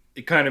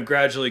it kind of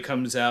gradually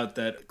comes out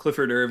that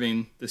Clifford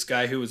Irving, this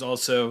guy who was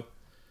also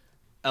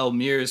Al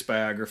Muir's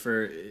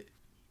biographer,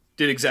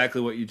 did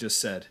exactly what you just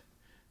said.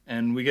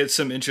 And we get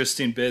some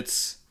interesting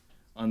bits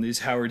on these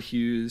Howard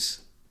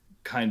Hughes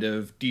kind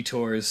of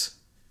detours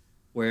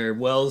where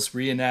Wells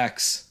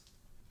reenacts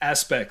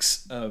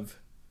aspects of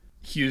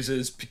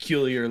Hughes's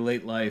peculiar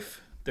late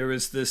life. There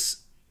was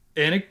this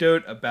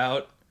anecdote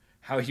about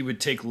how he would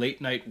take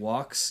late night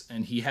walks,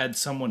 and he had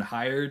someone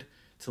hired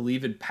to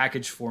leave in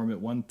package form at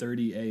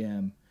 1:30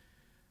 a.m.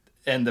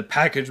 And the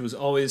package was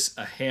always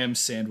a ham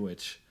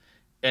sandwich.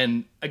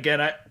 And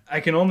again, I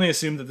can only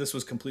assume that this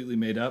was completely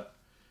made up,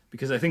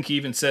 because I think he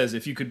even says,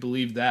 if you could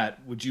believe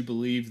that, would you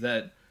believe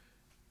that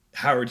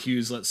Howard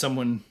Hughes let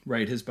someone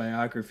write his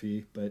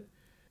biography? But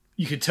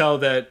you could tell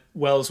that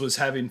Wells was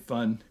having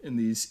fun in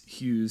these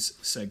Hughes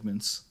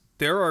segments.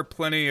 There are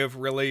plenty of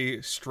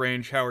really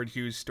strange Howard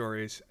Hughes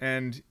stories,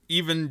 and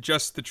even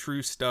just the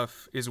true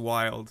stuff is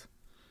wild.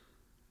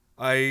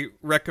 I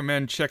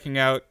recommend checking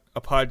out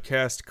a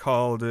podcast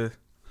called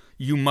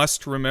You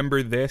Must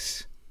Remember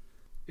This.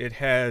 It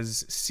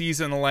has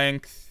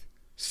season-length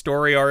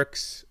story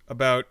arcs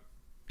about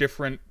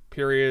different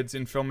periods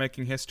in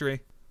filmmaking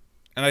history.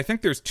 And I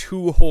think there's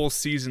 2 whole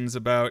seasons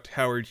about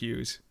Howard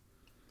Hughes.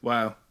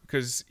 Wow.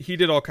 Because he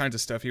did all kinds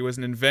of stuff. He was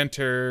an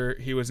inventor,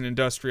 he was an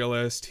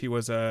industrialist, he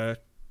was a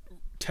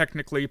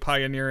technically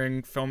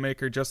pioneering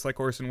filmmaker, just like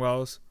Orson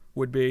Welles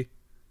would be.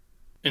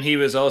 And he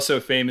was also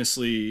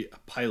famously a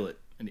pilot,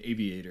 an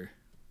aviator.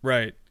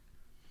 Right.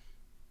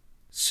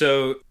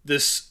 So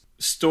this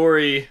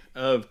story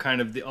of kind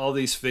of all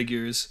these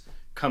figures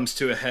comes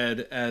to a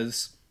head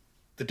as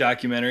the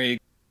documentary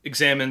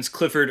examines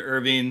Clifford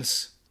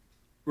Irving's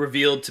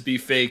revealed to be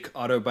fake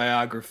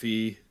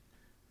autobiography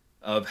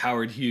of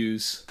Howard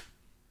Hughes.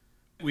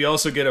 We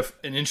also get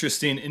an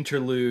interesting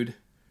interlude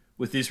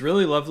with these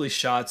really lovely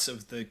shots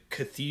of the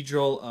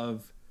Cathedral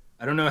of,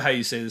 I don't know how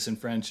you say this in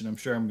French, and I'm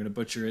sure I'm going to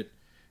butcher it,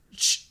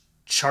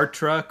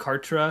 Chartres,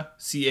 Chartres,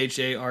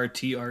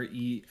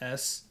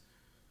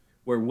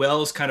 where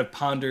Wells kind of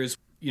ponders,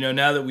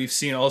 now that we've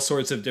seen all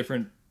sorts of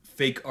different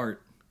fake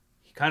art,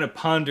 he kind of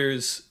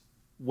ponders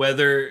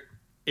whether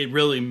it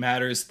really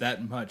matters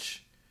that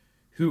much.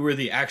 Who were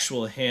the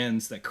actual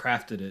hands that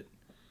crafted it?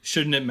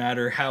 Shouldn't it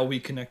matter how we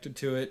connected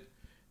to it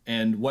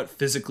and what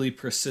physically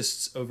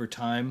persists over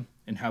time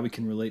and how we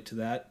can relate to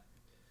that?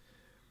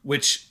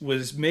 Which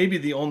was maybe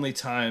the only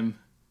time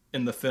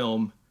in the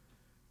film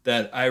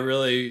that I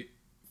really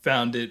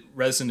found it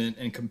resonant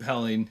and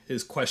compelling,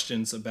 his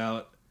questions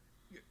about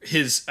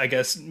his, I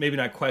guess, maybe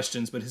not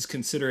questions, but his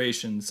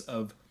considerations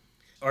of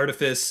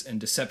artifice and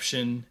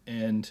deception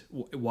and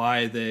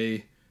why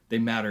they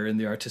matter in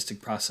the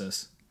artistic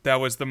process. That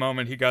was the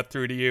moment he got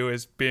through to you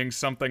as being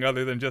something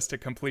other than just a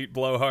complete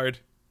blowhard.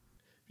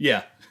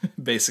 Yeah,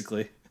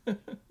 basically.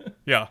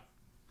 Yeah.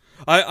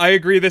 I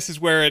agree this is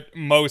where it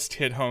most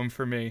hit home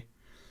for me.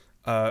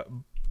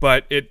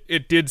 But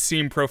it did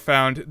seem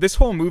profound. This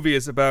whole movie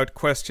is about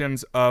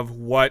questions of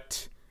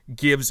what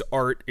gives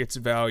art its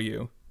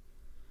value.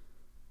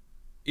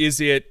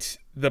 Is it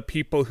the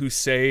people who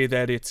say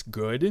that it's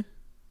good,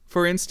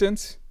 for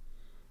instance?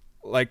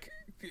 Like,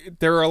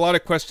 there are a lot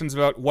of questions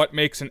about what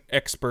makes an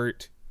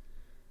expert.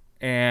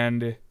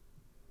 And,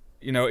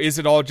 is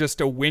it all just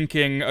a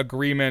winking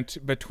agreement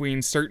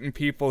between certain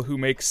people who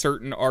make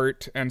certain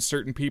art and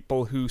certain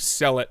people who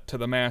sell it to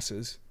the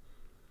masses?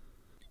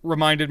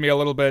 Reminded me a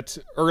little bit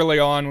early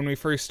on when we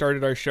first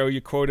started our show,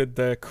 you quoted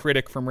the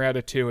critic from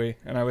Ratatouille,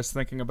 and I was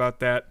thinking about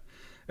that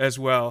as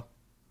well.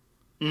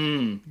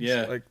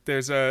 Yeah. Like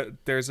there's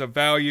a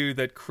value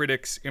that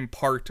critics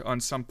impart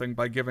on something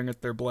by giving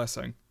it their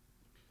blessing.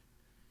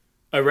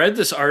 I read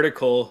this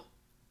article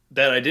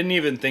that I didn't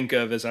even think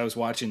of as I was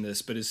watching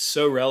this, but is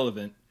so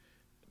relevant,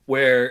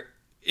 where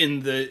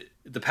in the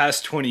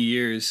past 20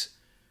 years,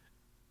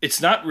 it's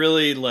not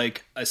really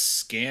like a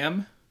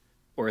scam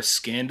or a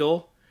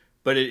scandal,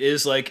 but it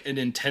is like an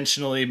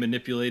intentionally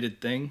manipulated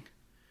thing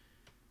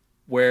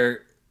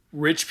where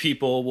rich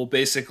people will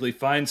basically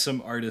find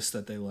some artist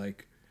that they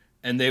like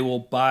and they will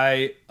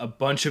buy a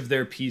bunch of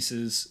their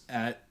pieces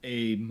at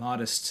a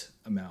modest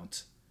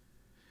amount.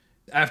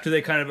 After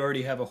they kind of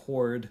already have a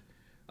hoard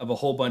of a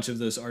whole bunch of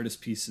those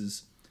artist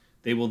pieces,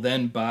 they will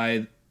then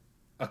buy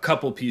a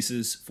couple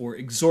pieces for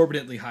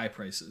exorbitantly high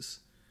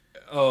prices.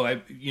 Oh,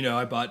 I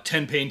bought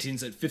 10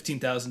 paintings at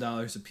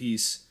 $15,000 a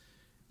piece,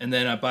 and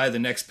then I buy the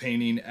next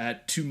painting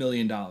at $2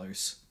 million.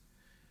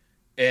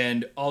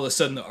 And all of a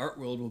sudden the art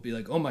world will be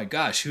like, oh my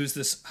gosh, who's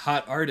this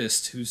hot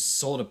artist who's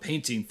sold a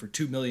painting for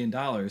 $2 million?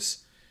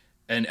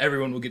 And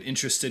everyone will get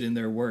interested in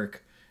their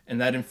work. And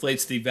that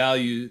inflates the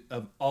value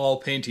of all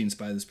paintings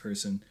by this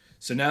person.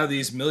 So now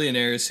these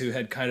millionaires who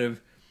had kind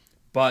of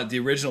bought the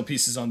original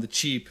pieces on the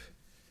cheap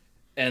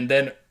and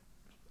then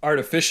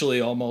artificially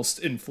almost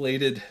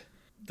inflated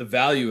the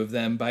value of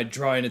them by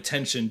drawing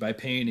attention, by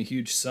paying a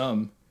huge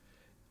sum.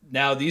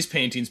 Now these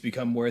paintings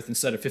become worth,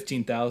 instead of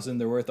 15,000,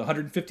 they're worth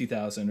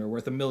 150,000 or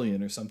worth $1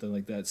 million or something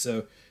like that.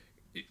 So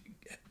it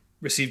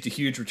received a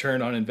huge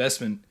return on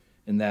investment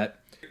in that.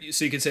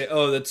 So you could say,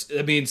 oh,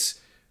 that means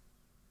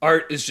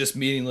art is just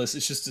meaningless.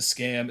 It's just a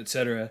scam,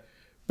 etc.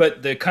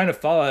 But the kind of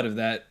fallout of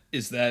that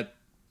is that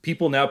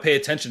people now pay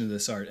attention to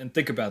this art and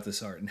think about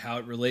this art and how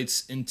it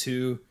relates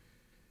into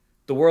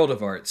the world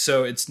of art.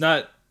 So it's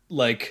not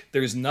like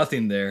there's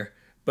nothing there,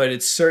 but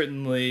it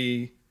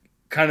certainly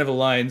kind of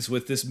aligns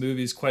with this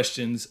movie's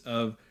questions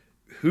of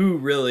who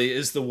really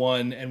is the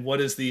one and what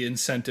is the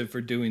incentive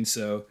for doing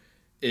so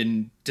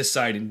in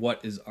deciding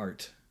what is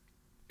art.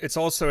 It's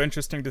also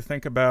interesting to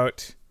think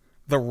about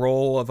the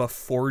role of a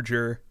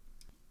forger.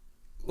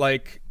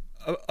 Like,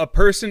 a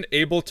person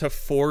able to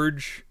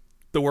forge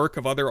the work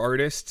of other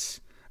artists,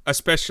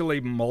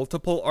 especially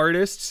multiple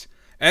artists,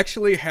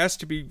 actually has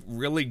to be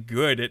really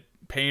good at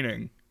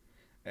painting.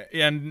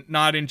 And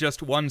not in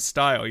just one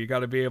style. You got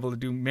to be able to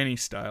do many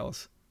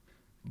styles.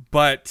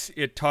 But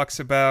it talks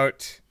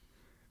about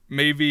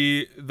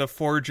maybe the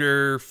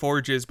forger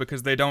forges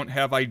because they don't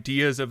have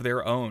ideas of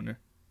their own.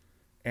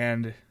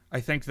 And I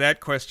think that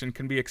question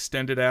can be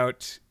extended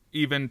out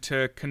even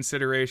to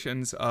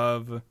considerations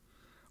of,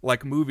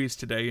 like, movies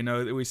today. You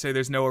know, we say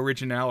there's no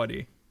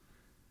originality.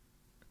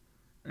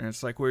 And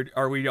it's like,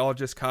 are we all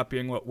just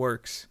copying what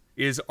works?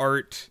 Is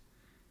art,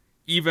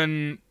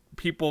 even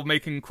people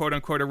making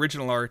quote-unquote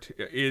original art,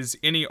 is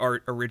any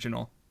art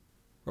original?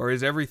 Or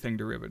is everything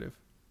derivative?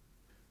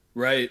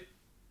 Right.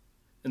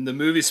 And the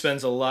movie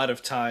spends a lot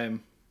of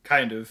time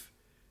kind of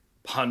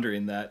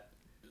pondering that.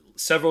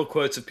 Several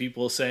quotes of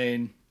people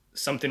saying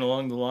something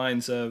along the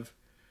lines of,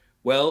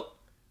 well,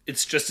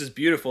 it's just as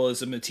beautiful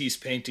as a Matisse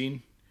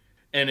painting.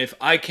 And if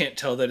I can't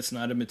tell that it's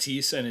not a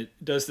Matisse and it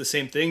does the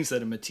same things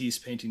that a Matisse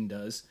painting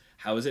does,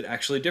 how is it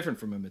actually different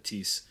from a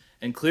Matisse?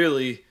 And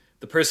clearly,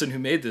 the person who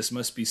made this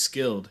must be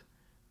skilled,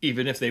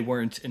 even if they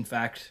weren't, in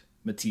fact,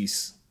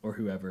 Matisse or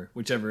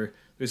whichever.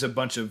 There's a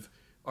bunch of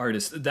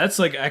artists. That's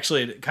like,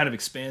 actually, it kind of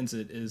expands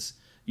it, is,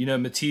 you know,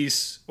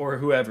 Matisse or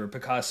whoever,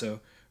 Picasso,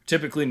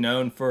 typically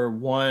known for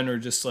one or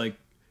just like,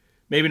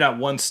 maybe not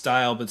one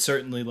style, but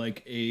certainly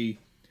like a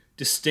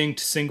distinct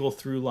single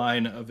through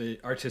line of an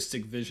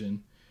artistic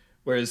vision.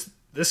 Whereas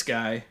this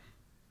guy,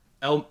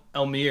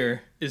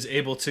 Elmire, is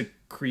able to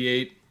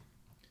create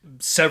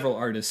several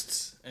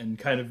artists and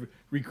kind of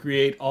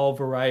recreate all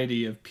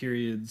variety of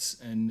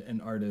periods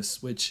and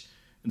artists, which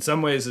in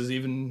some ways is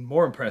even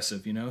more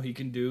impressive. You know, he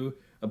can do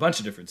a bunch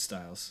of different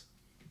styles.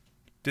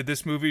 Did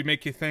this movie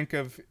make you think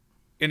of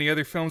any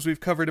other films we've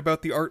covered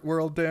about the art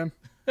world, Dan?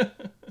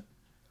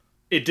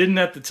 It didn't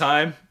at the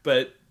time,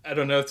 but I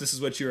don't know if this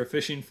is what you were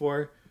fishing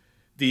for.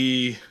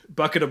 The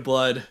Bucket of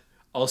Blood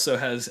also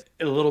has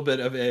a little bit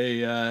of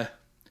a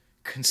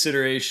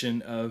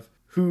consideration of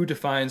who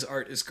defines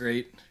art as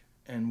great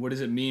and what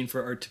does it mean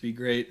for art to be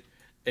great,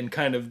 and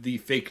kind of the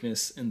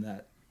fakeness in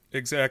that.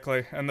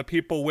 Exactly. And the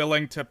people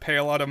willing to pay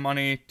a lot of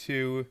money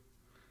to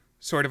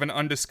sort of an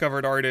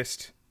undiscovered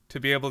artist to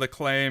be able to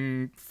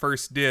claim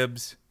first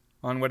dibs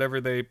on whatever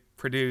they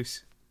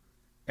produce.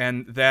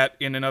 And that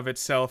in and of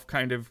itself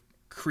kind of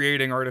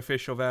creating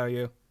artificial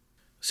value.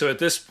 So at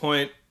this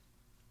point,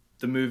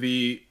 the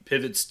movie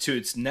pivots to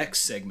its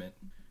next segment,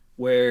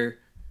 where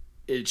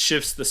it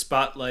shifts the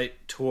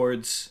spotlight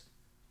towards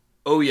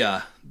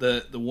Oya,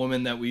 the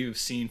woman that we've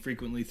seen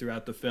frequently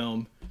throughout the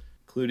film,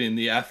 including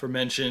the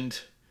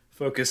aforementioned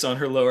focus on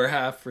her lower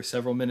half for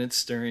several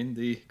minutes during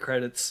the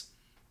credits.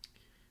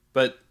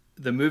 But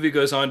the movie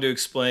goes on to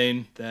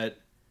explain that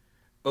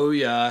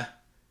Oya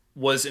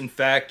was in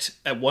fact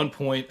at one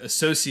point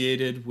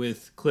associated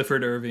with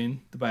Clifford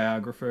Irving, the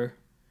biographer,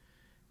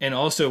 and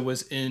also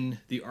was in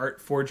the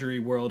art forgery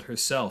world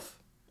herself.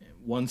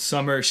 One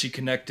summer she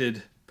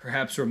connected,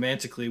 perhaps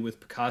romantically,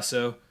 with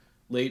Picasso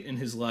late in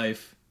his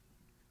life,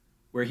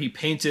 where he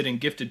painted and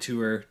gifted to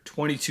her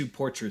 22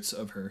 portraits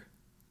of her.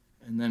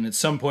 And then at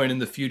some point in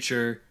the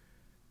future,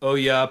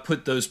 Oya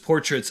put those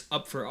portraits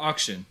up for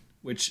auction,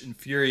 which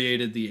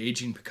infuriated the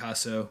aging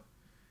Picasso.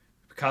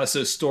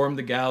 Picasso stormed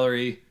the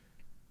gallery,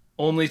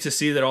 only to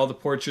see that all the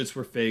portraits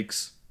were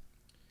fakes,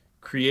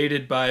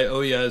 created by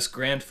Oya's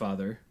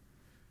grandfather,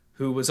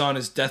 who was on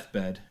his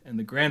deathbed, and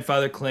the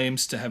grandfather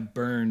claims to have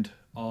burned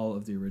all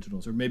of the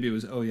originals, or maybe it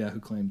was Oya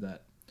who claimed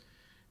that.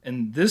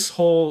 And this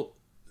whole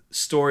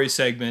story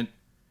segment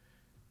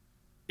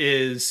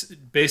is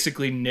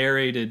basically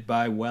narrated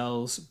by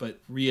Wells, but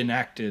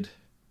reenacted.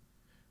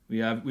 We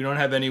don't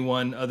have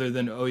anyone other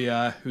than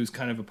Oya, who's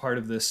kind of a part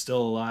of this,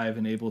 still alive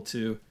and able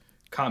to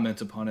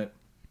comment upon it.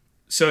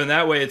 So in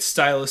that way, it's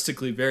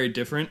stylistically very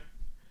different,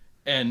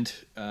 and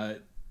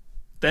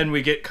then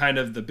we get kind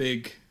of the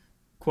big,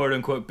 quote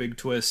unquote, big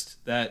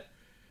twist that,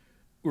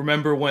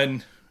 remember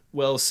when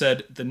Wells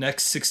said the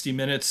next 60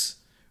 minutes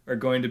are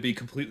going to be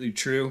completely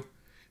true?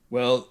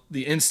 Well,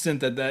 the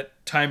instant that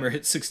that timer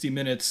hit 60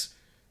 minutes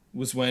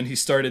was when he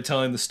started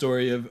telling the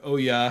story of, oh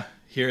yeah,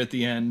 here at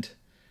the end,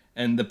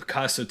 and the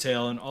Picasso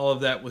tale, and all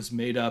of that was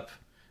made up,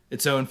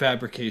 its own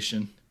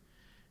fabrication.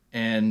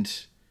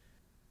 And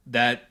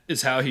that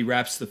is how he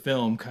wraps the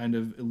film, kind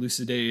of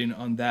elucidating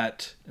on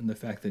that and the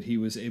fact that he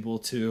was able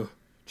to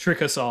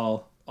trick us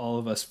all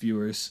of us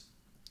viewers.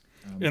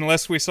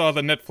 Unless we saw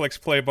the Netflix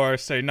play bar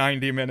say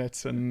 90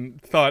 minutes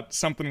and thought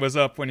something was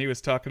up when he was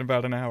talking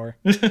about an hour.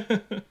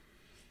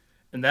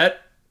 And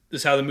that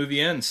is how the movie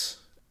ends.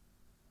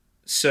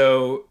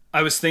 So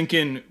I was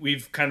thinking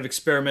we've kind of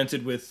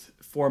experimented with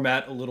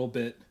format a little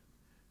bit.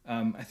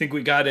 I think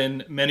we got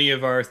in many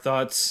of our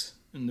thoughts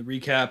in the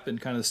recap and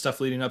kind of the stuff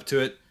leading up to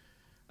it.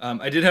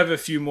 I did have a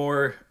few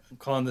more, I'm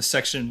calling this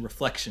section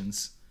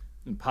reflections,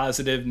 and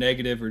positive,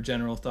 negative, or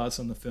general thoughts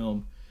on the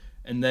film.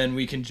 And then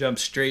we can jump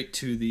straight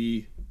to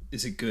the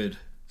is it good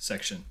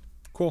section.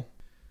 Cool.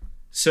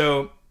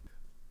 So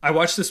I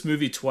watched this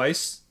movie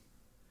twice,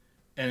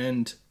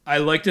 and I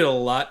liked it a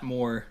lot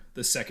more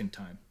the second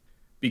time,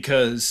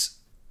 because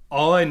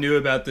all I knew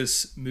about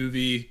this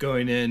movie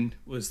going in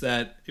was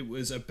that it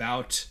was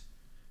about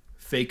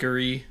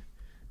fakery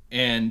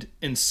and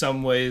in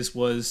some ways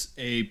was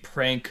a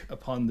prank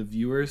upon the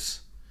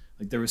viewers.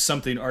 Like there was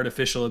something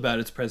artificial about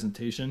its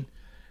presentation.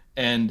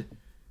 And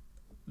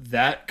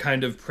that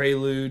kind of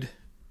prelude,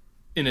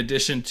 in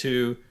addition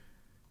to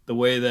the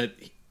way that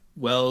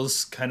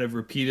Wells kind of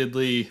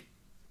repeatedly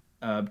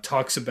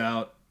talks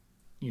about,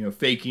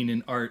 faking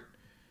in art,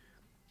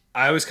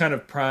 I was kind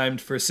of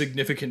primed for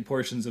significant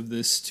portions of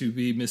this to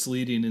be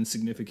misleading in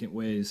significant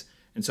ways.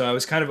 And so I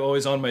was kind of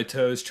always on my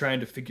toes trying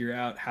to figure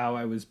out how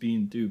I was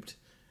being duped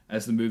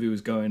as the movie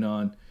was going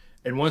on.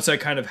 And once I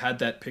kind of had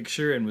that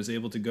picture and was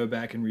able to go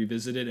back and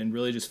revisit it and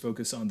really just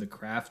focus on the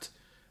craft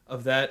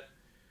of that,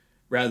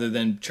 rather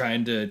than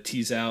trying to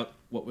tease out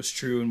what was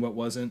true and what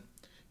wasn't,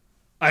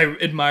 I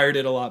admired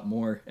it a lot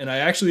more. And I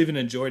actually even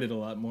enjoyed it a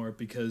lot more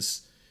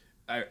because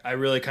I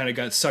really kind of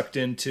got sucked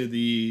into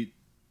the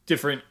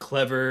different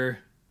clever,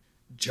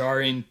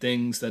 jarring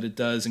things that it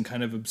does and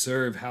kind of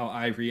observe how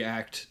I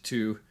react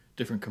to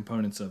different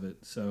components of it.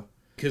 So,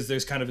 because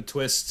there's kind of a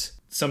twist.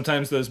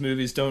 Sometimes those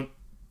movies don't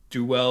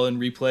do well in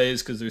replays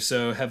because they're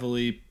so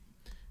heavily,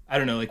 I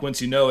don't know, like once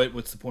you know it,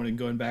 what's the point in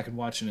going back and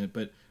watching it?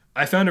 But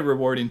I found it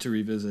rewarding to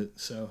revisit.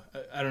 So,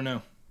 I don't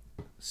know.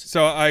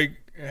 So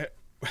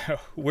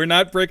we're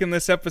not breaking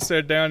this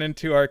episode down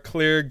into our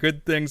clear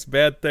good things,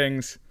 bad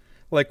things,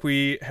 like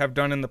we have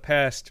done in the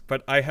past,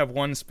 but I have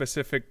one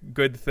specific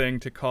good thing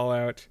to call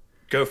out.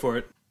 Go for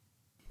it.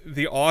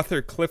 The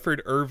author,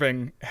 Clifford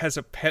Irving, has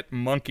a pet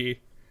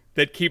monkey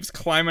that keeps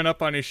climbing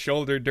up on his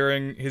shoulder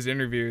during his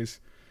interviews.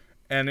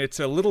 And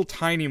it's a little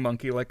tiny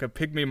monkey, like a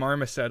pygmy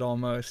marmoset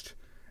almost.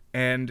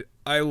 And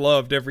I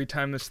loved every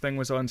time this thing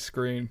was on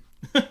screen.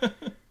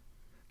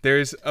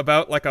 There's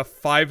about like a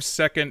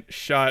 5-second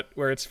shot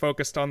where it's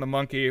focused on the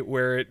monkey,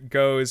 where it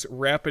goes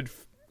rapid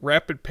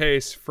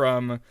pace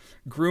from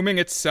grooming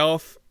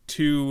itself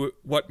to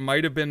what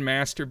might have been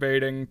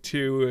masturbating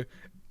to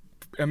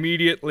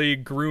immediately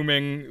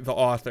grooming the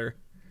author.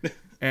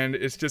 And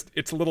it's just,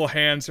 its little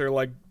hands are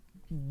like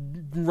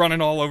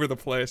running all over the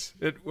place.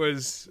 It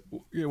was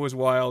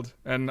wild.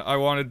 And I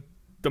wanted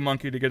the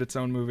monkey to get its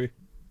own movie.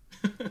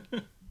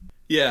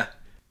 Yeah.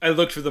 I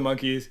looked for the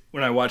monkey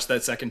when I watched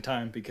that second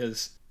time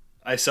because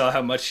I saw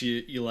how much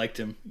you liked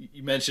him.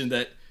 You mentioned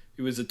that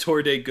it was a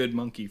tour de good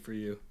monkey for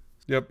you.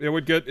 Yep, it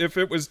would get, if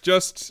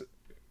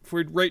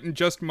we're rating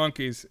just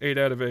monkeys, 8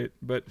 out of 8,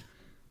 but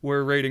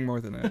we're rating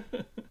more than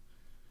that.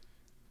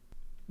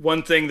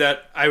 One thing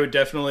that I would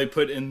definitely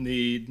put in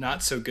the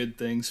not so good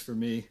things for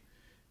me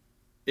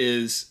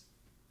is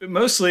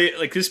mostly,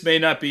 like, this may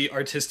not be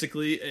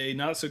artistically a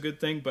not so good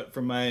thing, but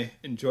from my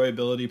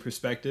enjoyability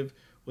perspective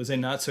was a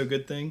not so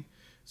good thing.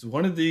 So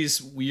one of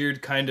these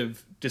weird kind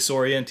of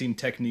disorienting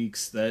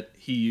techniques that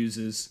he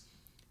uses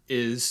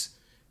is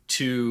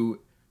to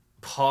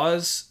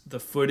pause the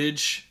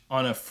footage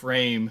on a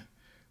frame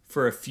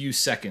for a few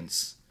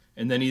seconds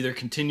and then either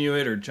continue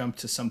it or jump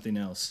to something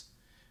else.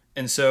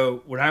 And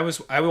so when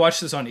I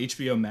watched this on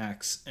HBO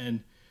Max,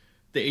 and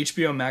the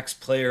HBO Max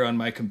player on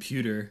my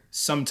computer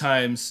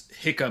sometimes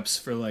hiccups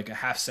for like a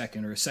half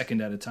second or a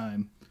second at a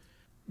time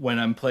when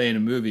I'm playing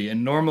a movie.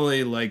 And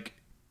normally, like,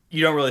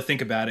 you don't really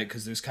think about it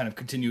because there's kind of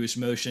continuous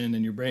motion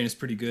and your brain is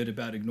pretty good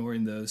about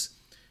ignoring those.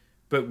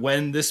 But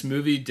when this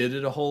movie did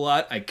it a whole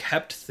lot, I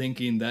kept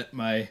thinking that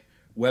my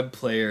web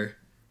player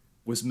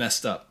was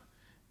messed up.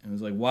 And I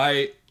was like,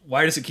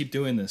 why does it keep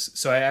doing this?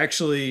 So I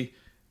actually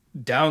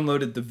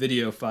downloaded the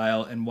video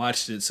file and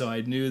watched it, so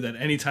I knew that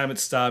anytime it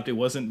stopped, it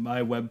wasn't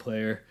my web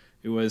player.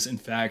 It was, in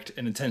fact,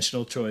 an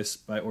intentional choice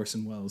by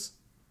Orson Welles.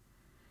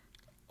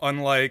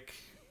 Unlike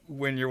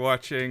when you're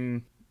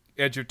watching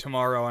Edge of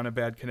Tomorrow on a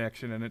bad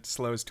connection and it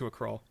slows to a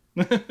crawl.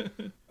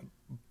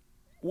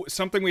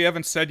 something we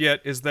haven't said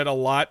yet is that a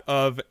lot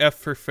of F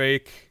for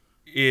Fake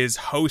is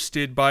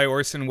hosted by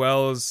Orson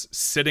Welles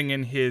sitting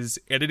in his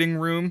editing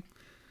room,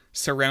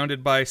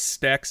 surrounded by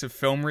stacks of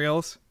film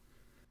reels.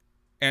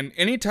 And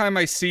anytime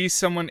I see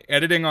someone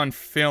editing on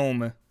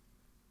film,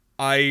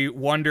 I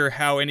wonder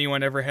how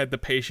anyone ever had the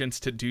patience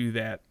to do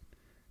that.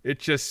 It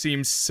just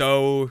seems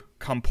so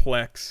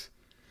complex.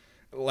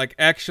 Like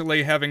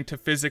actually having to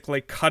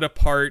physically cut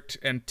apart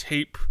and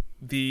tape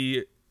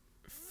the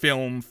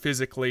film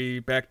physically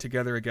back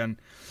together again.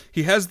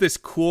 He has this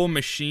cool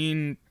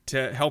machine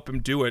to help him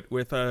do it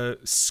with a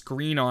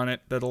screen on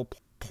it that'll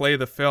play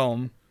the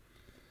film.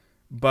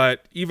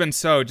 But even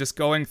so, just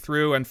going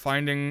through and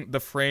finding the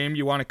frame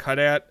you want to cut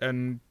at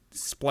and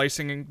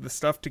splicing the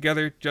stuff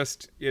together,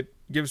 it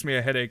gives me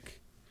a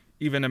headache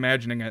even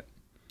imagining it.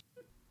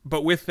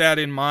 But with that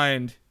in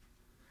mind,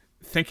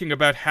 thinking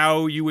about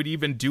how you would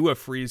even do a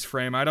freeze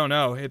frame, I don't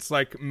know. It's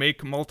like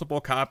make multiple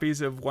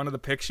copies of one of the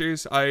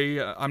pictures.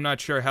 I'm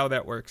not sure how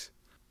that works.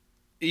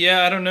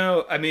 Yeah, I don't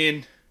know. I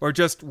mean... Or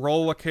just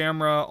roll a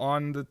camera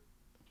on the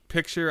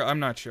picture. I'm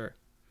not sure.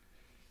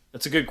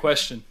 That's a good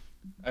question.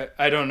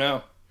 I don't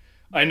know.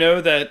 I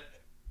know that,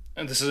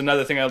 and this is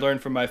another thing I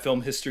learned from my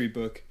film history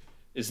book,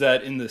 is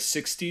that in the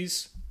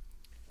 60s,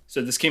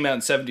 so this came out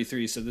in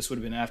 73, so this would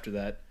have been after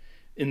that,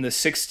 in the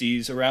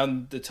 60s,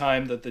 around the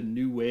time that the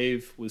New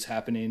Wave was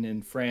happening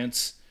in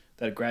France,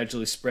 that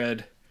gradually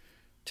spread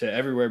to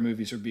everywhere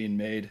movies were being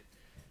made,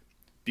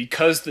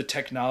 because the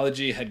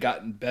technology had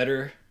gotten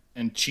better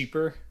and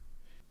cheaper,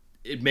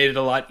 it made it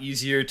a lot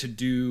easier to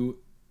do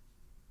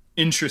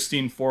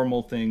interesting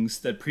formal things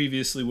that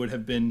previously would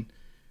have been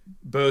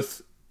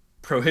both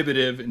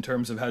prohibitive in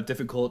terms of how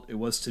difficult it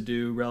was to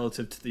do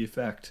relative to the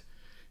effect,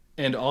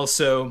 and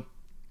also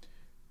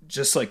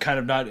just like kind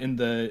of not in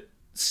the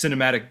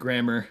cinematic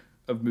grammar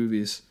of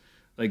movies.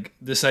 Like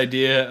this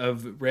idea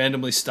of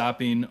randomly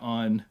stopping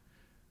on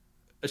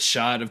a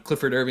shot of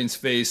Clifford Irving's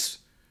face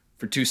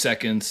for 2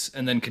 seconds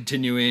and then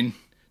continuing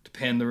to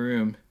pan the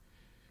room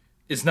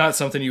is not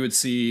something you would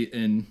see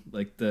in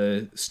like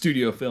the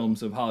studio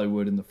films of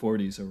Hollywood in the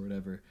 40s or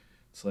whatever.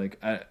 It's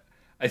like,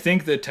 I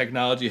think the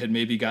technology had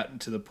maybe gotten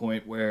to the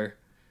point where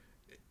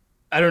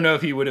I don't know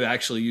if he would have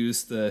actually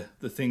used the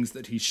things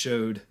that he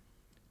showed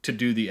to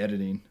do the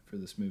editing for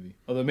this movie.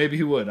 Although maybe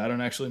he would. I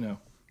don't actually know.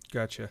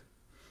 Gotcha.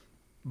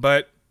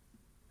 But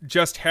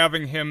just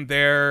having him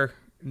there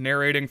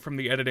narrating from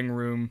the editing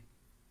room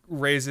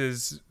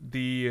raises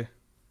the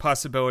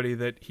possibility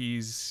that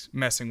he's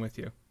messing with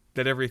you,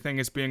 that everything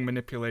is being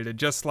manipulated,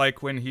 just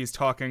like when he's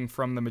talking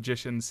from the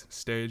magician's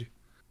stage.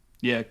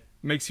 Yeah.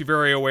 Makes you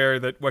very aware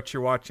that what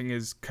you're watching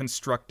is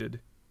constructed.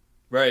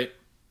 Right.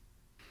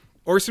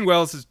 Orson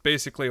Welles is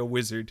basically a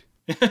wizard.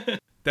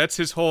 That's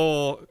his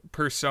whole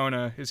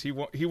persona, is he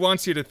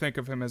wants you to think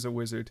of him as a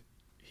wizard.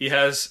 He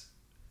has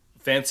a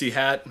fancy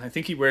hat, and I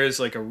think he wears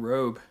like a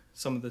robe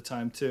some of the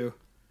time too.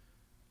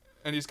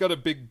 And he's got a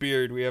big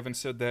beard. We haven't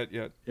said that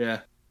yet. Yeah.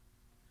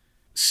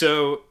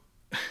 So,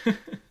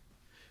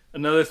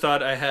 another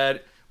thought I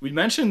had, we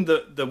mentioned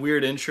the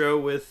weird intro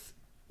with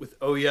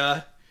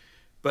Oya,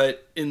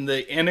 but in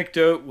the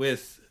anecdote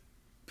with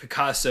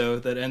Picasso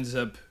that ends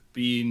up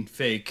being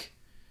fake,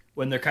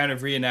 when they're kind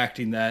of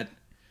reenacting that,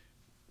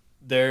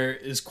 there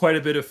is quite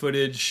a bit of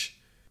footage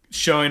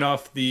showing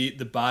off the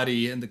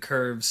body and the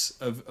curves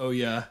of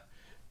Oya,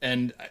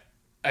 and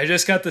I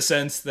just got the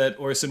sense that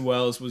Orson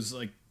Welles was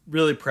like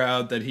really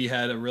proud that he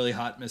had a really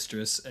hot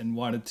mistress and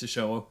wanted to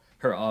show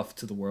her off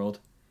to the world.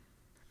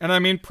 And I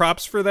mean,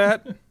 props for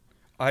that.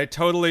 I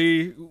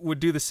totally would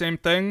do the same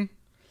thing.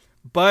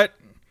 But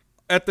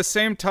at the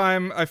same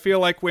time, I feel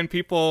like when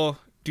people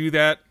do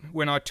that,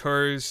 when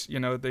auteurs,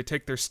 they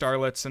take their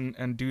starlets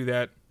and do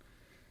that,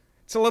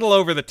 it's a little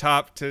over the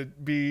top to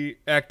be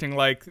acting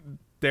like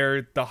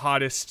they're the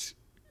hottest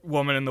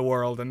woman in the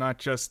world and not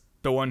just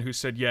the one who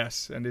said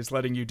yes and is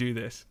letting you do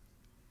this.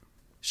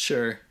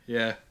 Sure,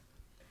 yeah.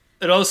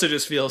 It also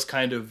just feels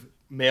kind of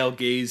male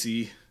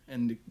gazy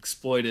and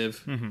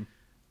exploitive. Mm-hmm.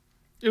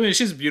 I mean,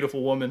 she's a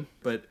beautiful woman,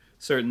 but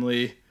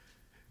certainly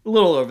a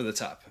little over the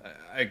top.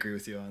 I agree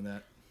with you on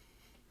that.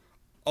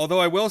 Although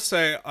I will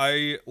say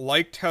I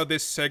liked how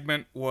this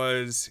segment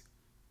was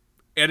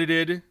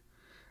edited.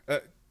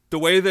 The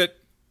way that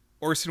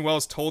Orson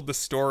Welles told the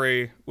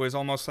story was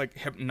almost like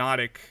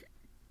hypnotic.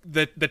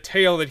 The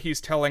tale that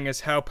he's telling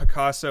is how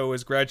Picasso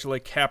was gradually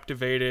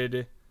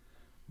captivated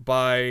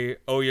by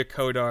Oya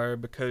Kodar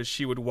because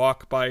she would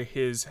walk by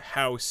his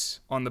house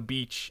on the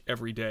beach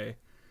every day.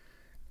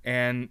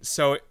 And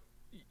so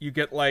you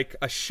get like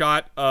a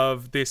shot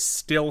of this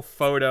still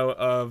photo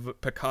of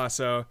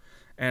Picasso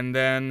and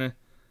then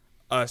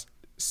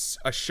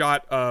a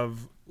shot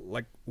of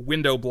like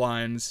window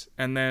blinds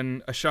and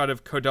then a shot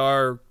of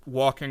Kodar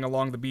walking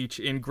along the beach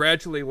in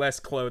gradually less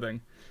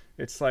clothing.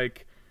 It's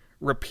like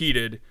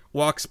repeated.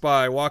 Walks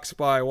by,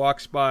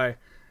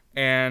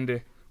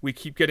 and we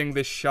keep getting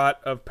this shot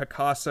of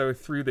Picasso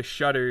through the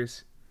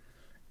shutters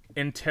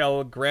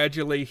until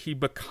gradually he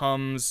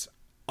becomes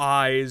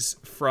eyes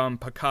from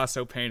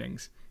Picasso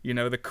paintings.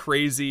 The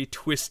crazy,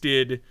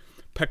 twisted,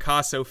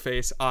 Picasso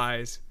face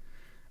eyes.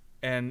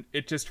 And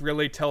it just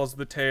really tells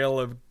the tale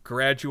of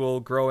gradual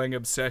growing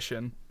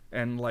obsession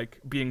and like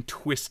being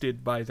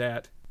twisted by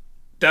that.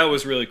 That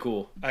was really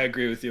cool. I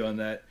agree with you on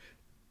that.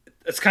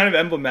 It's kind of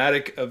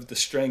emblematic of the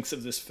strengths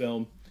of this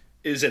film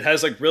is it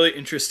has like really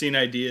interesting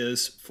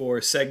ideas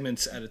for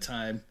segments at a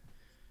time.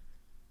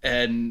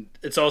 And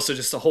it's also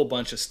just a whole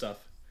bunch of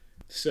stuff.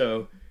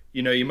 So,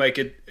 you know, you might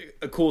get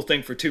a cool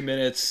thing for 2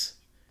 minutes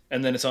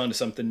and then it's on to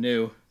something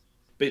new.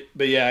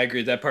 But yeah, I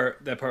agree. That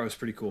part was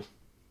pretty cool.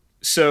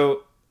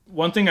 So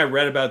one thing I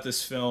read about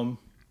this film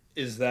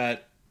is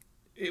that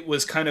it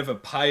was kind of a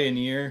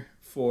pioneer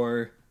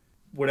for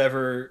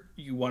whatever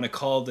you want to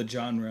call the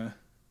genre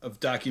of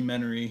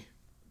documentary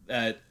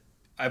that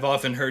I've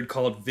often heard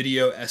called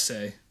video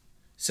essay.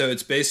 So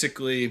it's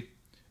basically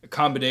a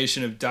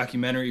combination of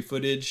documentary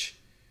footage,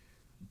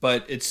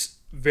 but it's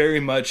very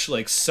much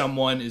like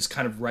someone is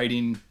kind of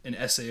writing an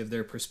essay of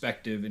their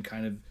perspective and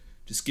kind of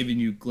just giving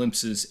you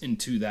glimpses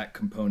into that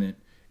component.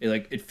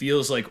 It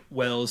feels like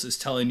Welles is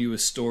telling you a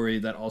story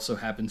that also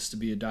happens to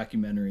be a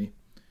documentary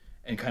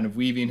and kind of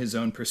weaving his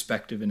own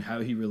perspective and how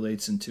he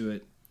relates into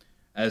it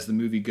as the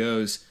movie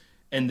goes.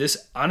 And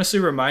this honestly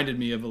reminded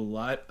me of a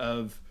lot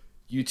of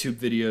YouTube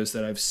videos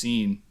that I've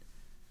seen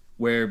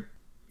where,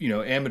 you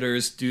know,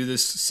 amateurs do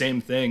this same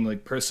thing,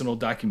 like personal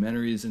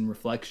documentaries and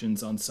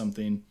reflections on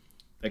something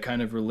that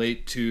kind of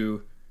relate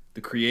to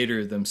the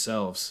creator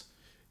themselves.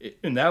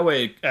 In that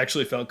way, it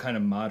actually felt kind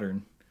of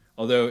modern.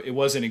 Although it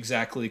wasn't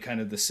exactly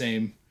kind of the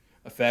same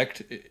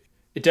effect,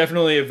 it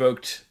definitely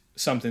evoked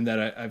something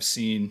that I've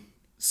seen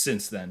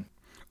since then.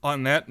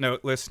 On that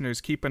note,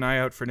 listeners, keep an eye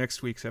out for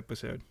next week's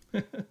episode.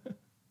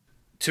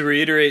 To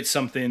reiterate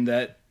something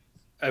that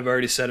I've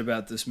already said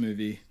about this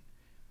movie,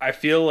 I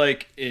feel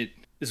like it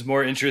is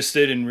more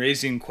interested in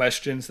raising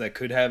questions that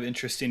could have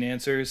interesting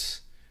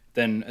answers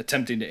than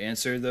attempting to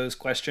answer those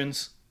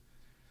questions.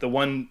 The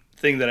one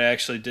thing that I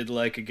actually did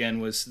like,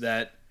 again, was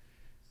that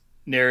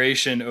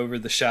narration over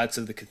the shots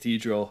of the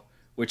cathedral,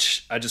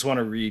 which I just want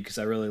to read because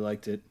I really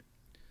liked it.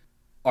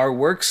 Our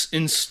works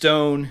in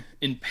stone,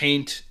 in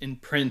paint, in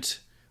print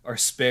are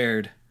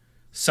spared,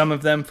 some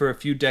of them for a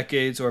few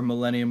decades or a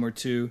millennium or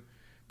two,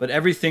 but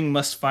everything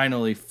must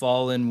finally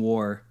fall in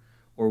war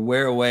or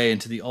wear away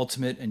into the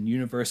ultimate and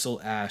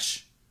universal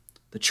ash.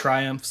 The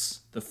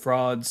triumphs, the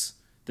frauds,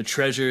 the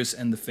treasures,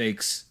 and the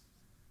fakes.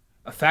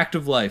 A fact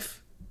of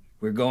life,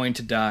 we're going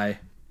to die.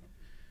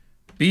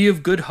 Be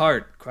of good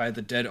heart, cry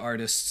the dead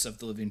artists of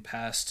the living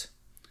past.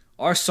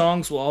 Our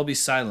songs will all be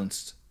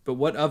silenced, but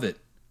what of it?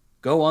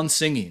 Go on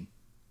singing.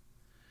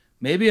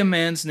 Maybe a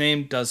man's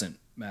name doesn't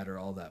matter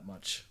all that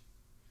much.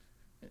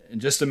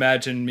 And just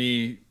imagine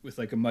me with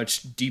like a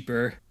much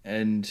deeper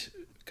and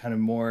kind of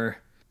more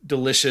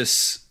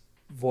delicious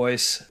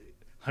voice,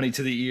 honey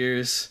to the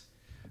ears,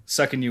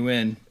 sucking you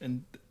in.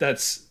 And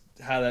that's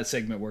how that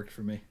segment worked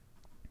for me.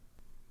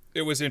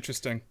 It was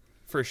interesting,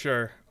 for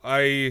sure.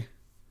 I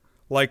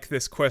like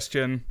this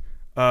question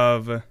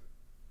of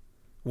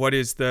what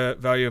is the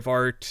value of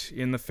art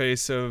in the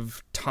face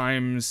of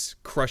time's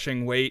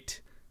crushing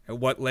weight?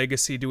 What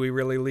legacy do we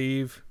really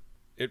leave?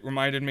 It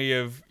reminded me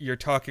of your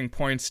talking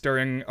points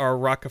during our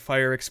Rock of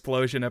Fire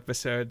Explosion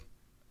episode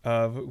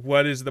of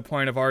what is the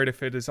point of art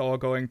if it is all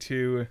going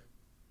to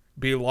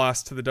be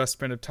lost to the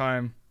dustbin of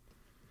time.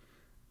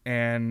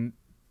 And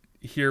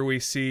here we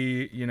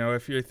see, you know,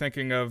 if you're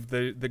thinking of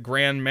the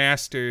grand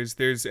masters,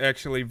 there's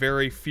actually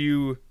very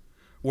few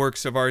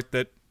works of art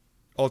that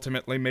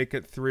ultimately make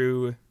it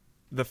through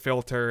the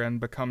filter and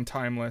become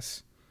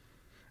timeless.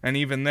 And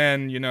even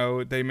then, you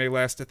know, they may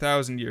last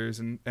 1,000 years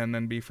and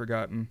then be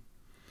forgotten.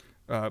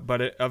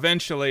 But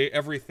eventually,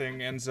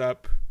 everything ends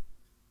up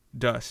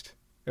dust.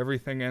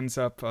 Everything ends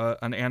up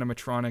an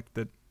animatronic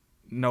that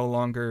no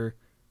longer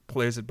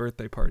plays at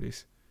birthday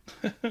parties.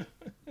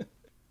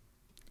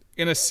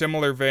 In a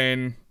similar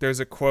vein, there's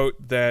a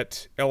quote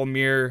that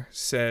Elmire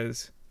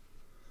says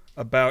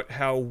about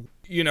how,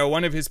 you know,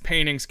 one of his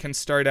paintings can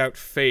start out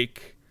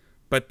fake,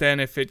 but then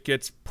if it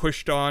gets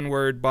pushed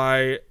onward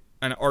by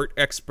an art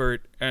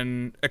expert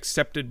and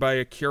accepted by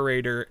a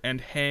curator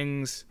and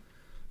hangs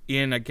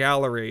in a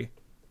gallery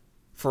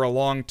for a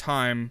long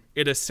time,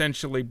 it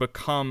essentially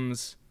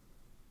becomes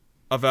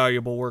a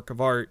valuable work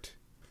of art.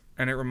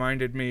 And it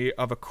reminded me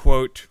of a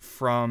quote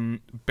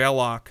from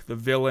Belloc, the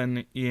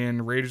villain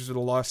in Raiders of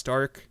the Lost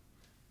Ark,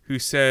 who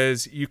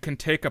says, "You can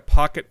take a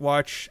pocket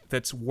watch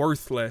that's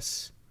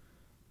worthless,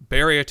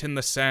 bury it in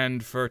the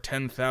sand for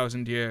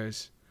 10,000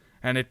 years,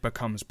 and it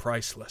becomes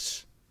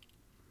priceless."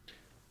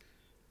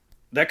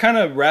 That kind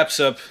of wraps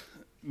up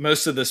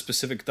most of the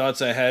specific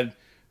thoughts I had.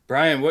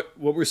 Brian, what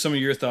were some of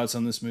your thoughts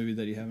on this movie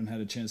that you haven't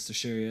had a chance to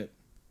share yet?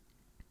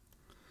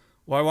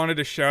 Well, I wanted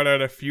to shout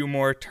out a few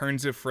more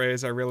turns of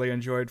phrase I really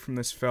enjoyed from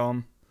this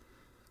film.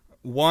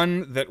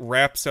 One that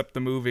wraps up the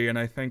movie and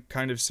I think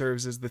kind of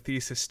serves as the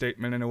thesis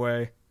statement in a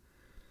way.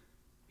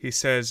 He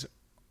says,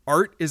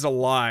 "Art is a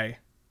lie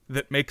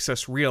that makes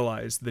us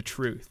realize the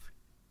truth."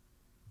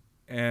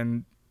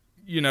 And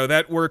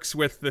that works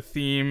with the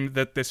theme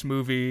that this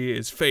movie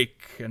is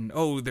fake and,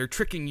 oh, they're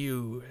tricking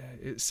you,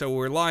 so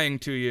we're lying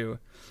to you.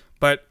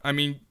 But, I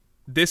mean,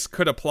 this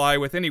could apply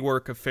with any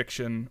work of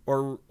fiction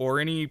or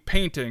any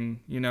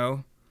painting,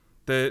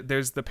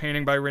 There's the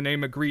painting by Rene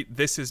Magritte,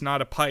 This Is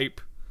Not a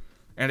Pipe,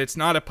 and it's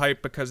not a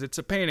pipe because it's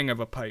a painting of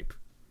a pipe.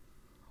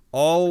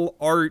 All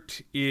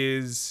art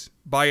is,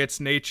 by its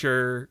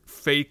nature,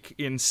 fake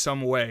in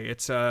some way.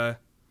 It's a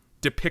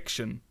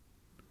depiction.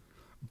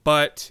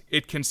 But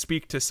it can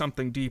speak to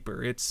something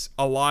deeper. It's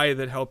a lie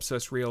that helps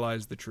us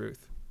realize the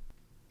truth.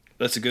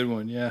 That's a good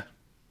one, yeah.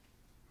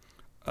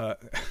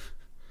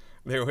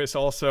 There was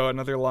also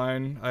another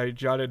line I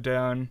jotted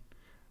down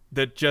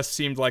that just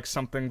seemed like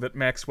something that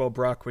Maxwell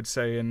Brock would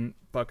say in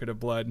Bucket of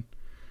Blood.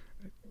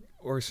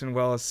 Orson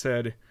Welles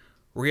said,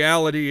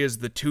 "Reality is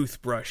the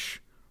toothbrush,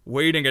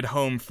 waiting at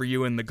home for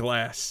you in the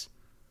glass.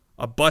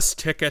 A bus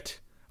ticket,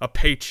 a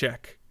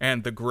paycheck,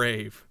 and the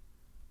grave."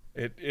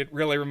 It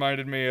really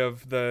reminded me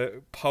of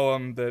the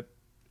poem that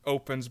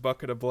opens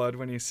Bucket of Blood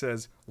when he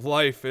says,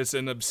 "Life is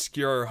an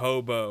obscure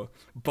hobo,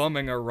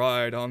 bumming a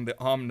ride on the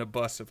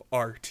omnibus of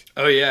art."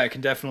 Oh yeah, I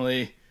can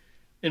definitely,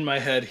 in my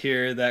head,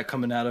 hear that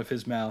coming out of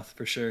his mouth,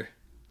 for sure.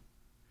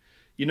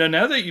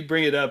 Now that you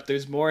bring it up,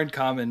 there's more in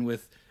common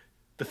with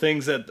the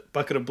things that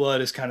Bucket of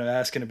Blood is kind of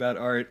asking about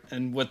art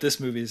and what this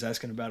movie is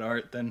asking about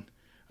art than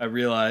I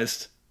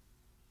realized.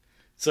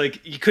 It's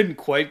like you couldn't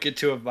quite get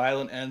to a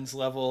Violent Ends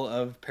level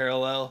of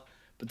parallel,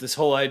 but this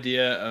whole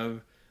idea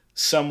of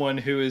someone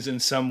who is in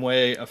some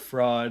way a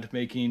fraud,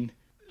 making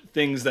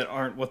things that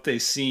aren't what they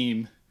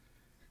seem,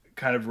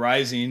 kind of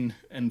rising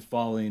and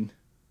falling.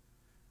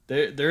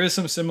 There is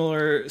some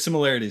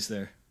similarities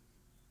there.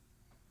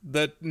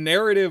 The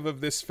narrative of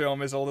this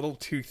film is a little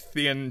too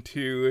thin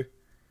to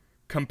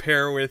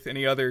compare with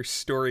any other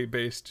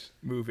story-based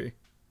movie,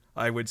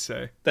 I would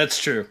say.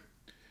 That's true.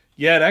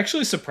 Yeah, it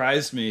actually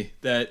surprised me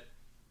that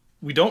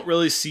we don't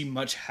really see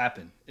much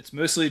happen. It's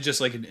mostly just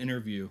like an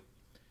interview.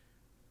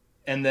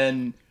 And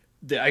then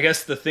I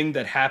guess the thing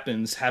that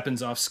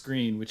happens off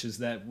screen, which is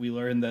that we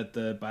learn that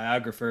the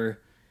biographer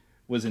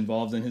was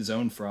involved in his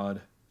own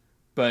fraud.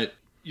 But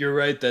you're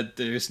right that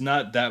there's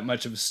not that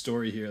much of a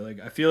story here. Like,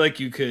 I feel like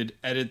you could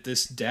edit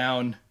this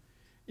down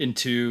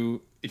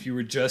into, if you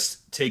were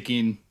just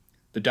taking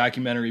the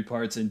documentary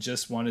parts and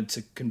just wanted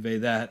to convey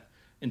that,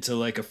 into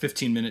like a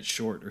 15-minute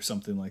short or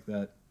something like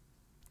that.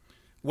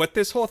 What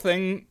this whole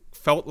thing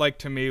felt like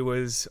to me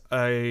was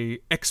a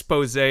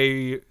expose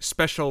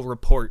special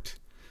report,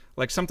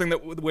 like something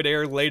that would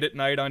air late at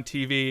night on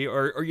TV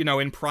or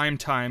in prime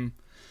time,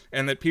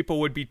 and that people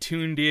would be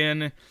tuned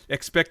in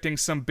expecting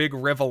some big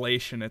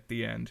revelation at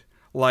the end,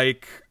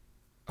 like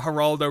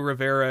Geraldo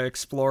Rivera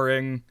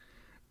exploring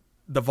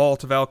the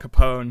vault of Al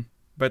Capone,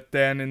 but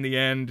then in the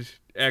end,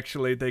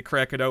 actually they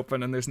crack it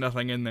open and there's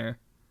nothing in there.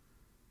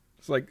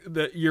 It's like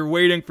you're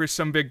waiting for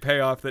some big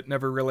payoff that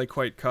never really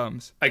quite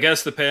comes. I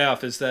guess the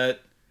payoff is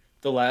that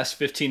the last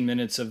 15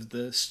 minutes of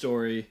the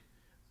story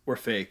were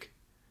fake,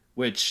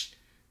 which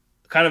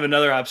kind of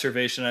another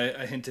observation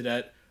I hinted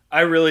at.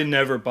 I really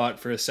never bought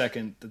for a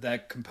second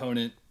that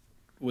component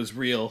was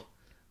real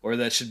or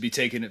that should be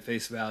taken at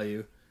face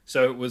value.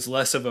 So it was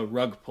less of a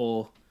rug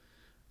pull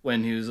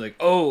when he was like,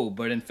 "Oh,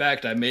 but in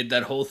fact, I made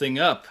that whole thing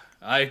up.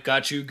 I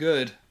got you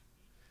good.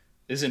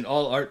 Isn't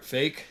all art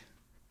fake?"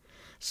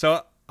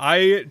 So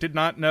I did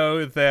not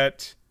know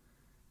that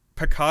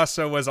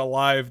Picasso was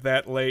alive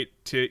that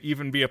late to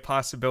even be a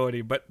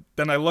possibility, but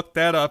then I looked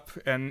that up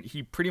and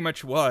he pretty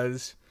much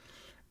was.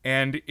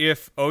 And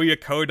if Oya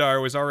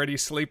Kodar was already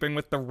sleeping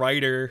with the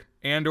writer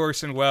and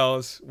Orson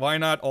Welles, why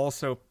not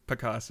also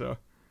Picasso?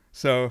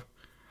 So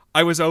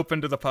I was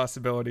open to the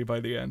possibility by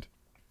the end.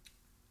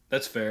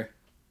 That's fair.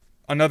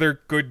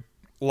 Another good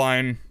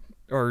line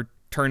or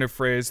turn of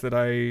phrase that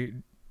I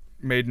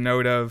made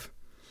note of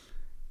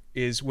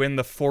is when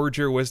the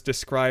forger was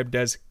described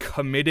as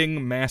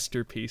committing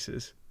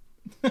masterpieces.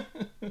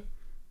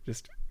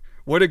 Just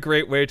what a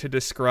great way to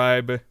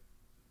describe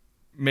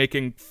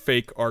making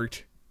fake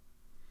art.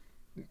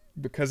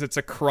 Because it's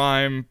a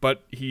crime,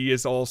 but he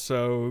is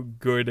also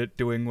good at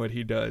doing what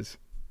he does.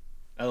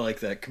 I like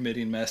that,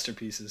 committing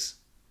masterpieces.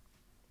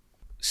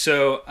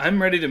 So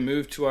I'm ready to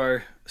move to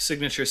our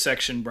signature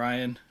section,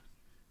 Brian.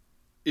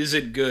 Is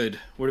it good?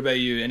 What about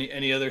you?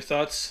 Any other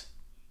thoughts?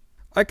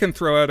 I can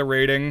throw out a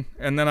rating,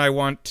 and then I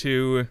want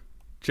to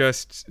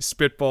just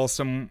spitball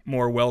some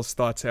more Welles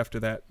thoughts after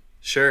that.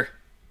 Sure.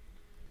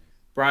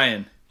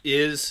 Brian,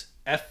 is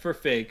F for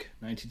Fake,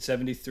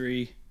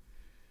 1973,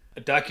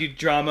 a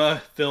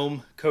docudrama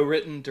film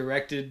co-written,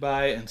 directed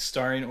by, and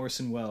starring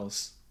Orson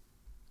Welles,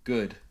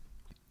 good?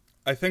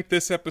 I think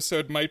this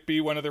episode might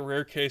be one of the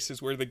rare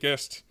cases where the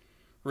guest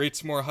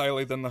rates more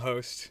highly than the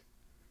host,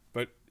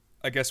 but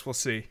I guess we'll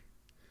see.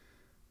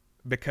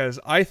 Because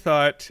I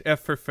thought F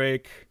for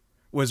Fake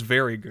was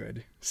very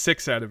good.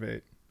 6 out of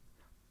 8.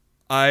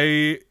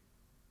 I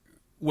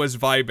was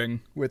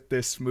vibing with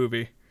this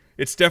movie.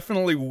 It's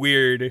definitely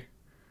weird.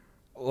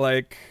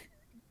 Like,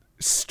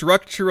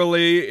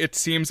 structurally, it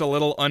seems a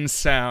little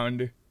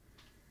unsound.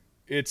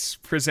 it's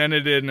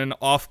presented in an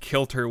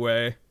off-kilter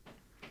way.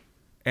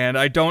 And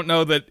I don't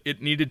know that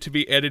it needed to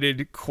be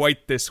edited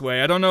quite this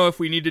way. I don't know if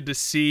we needed to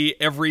see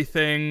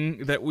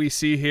everything that we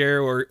see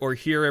here or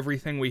hear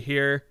everything we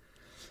hear.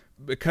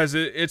 Because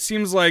it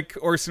seems like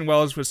Orson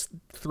Welles was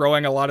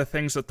throwing a lot of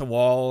things at the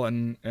wall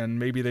and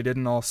maybe they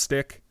didn't all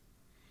stick.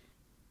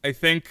 I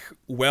think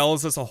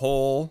Welles as a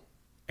whole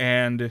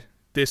and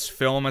this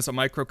film as a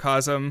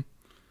microcosm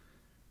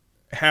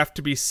have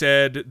to be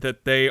said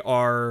that they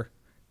are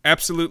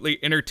absolutely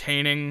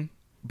entertaining,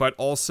 but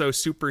also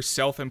super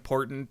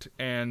self-important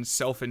and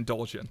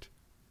self-indulgent.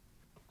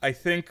 I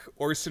think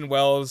Orson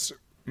Welles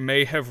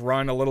may have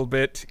run a little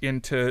bit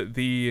into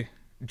the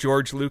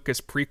George Lucas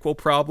prequel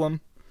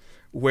problem,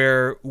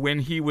 where when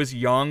he was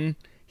young,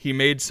 he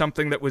made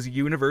something that was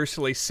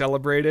universally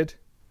celebrated,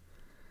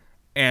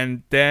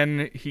 and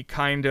then he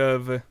kind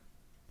of...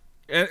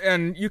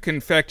 And you can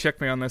fact-check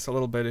me on this a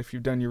little bit if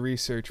you've done your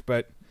research,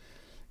 but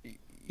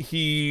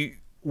he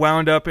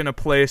wound up in a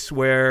place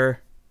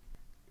where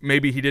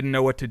maybe he didn't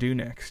know what to do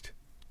next.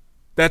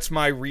 That's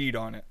my read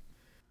on it.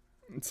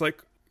 It's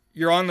like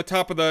you're on the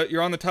top of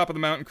the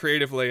mountain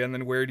creatively, and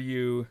then where do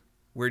you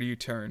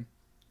turn?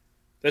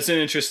 That's an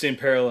interesting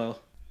parallel.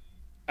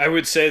 I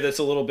would say that's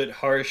a little bit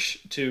harsh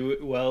to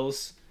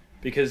Welles,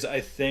 because I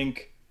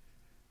think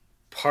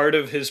part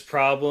of his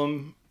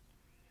problem,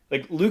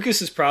 like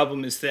Lucas's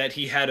problem, is that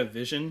he had a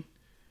vision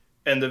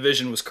and the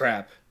vision was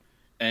crap,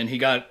 and he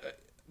got a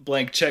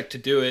blank check to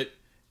do it.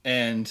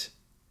 And,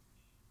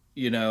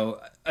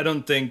 I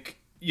don't think,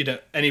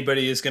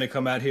 anybody is going to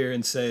come out here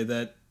and say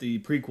that the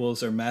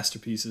prequels are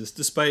masterpieces,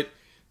 despite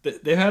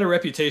they've had a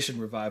reputation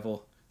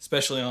revival,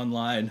 especially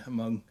online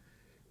among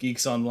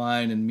geeks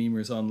online and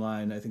memers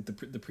online. I think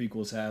the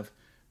prequels have,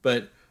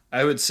 but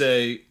I would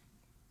say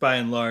by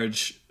and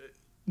large,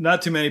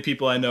 not too many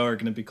people I know are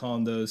going to be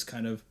calling those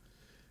kind of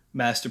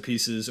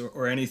masterpieces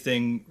or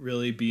anything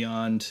really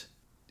beyond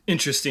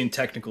interesting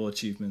technical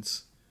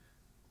achievements.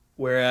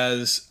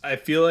 Whereas I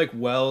feel like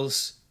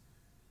Welles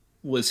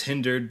was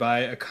hindered by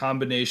a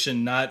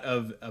combination not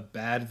of a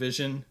bad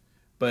vision,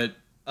 but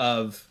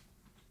of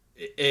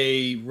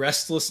a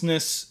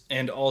restlessness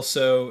and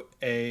also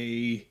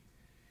a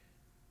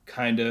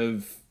kind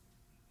of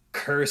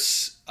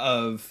curse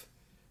of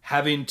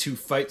having to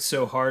fight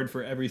so hard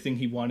for everything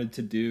he wanted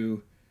to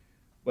do,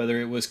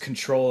 whether it was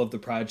control of the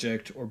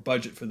project or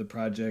budget for the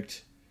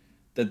project,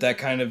 that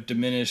kind of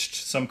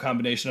diminished some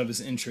combination of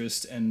his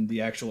interest and the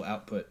actual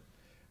output.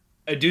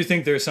 I do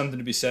think there's something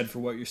to be said for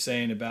what you're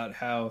saying about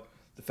how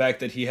the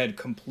fact that he had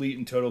complete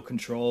and total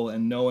control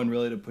and no one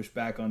really to push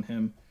back on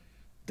him,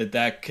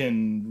 that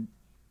can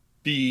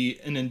be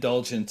an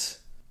indulgent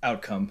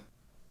outcome.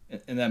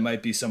 And that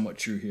might be somewhat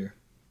true here.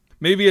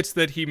 Maybe it's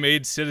that he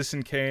made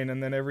Citizen Kane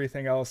and then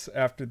everything else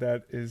after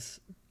that is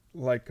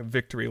like a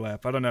victory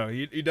lap. I don't know.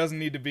 He doesn't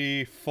need to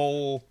be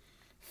full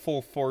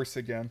force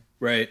again.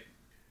 Right.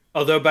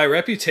 Although by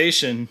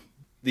reputation,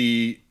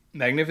 the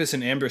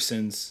Magnificent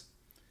Ambersons,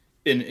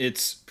 in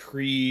its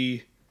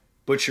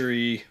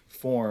pre-butchery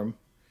form,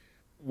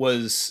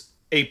 was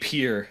a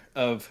peer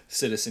of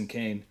Citizen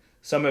Kane.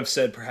 Some have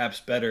said perhaps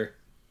better,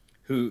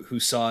 who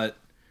saw it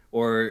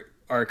or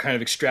are kind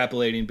of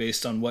extrapolating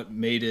based on what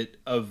made it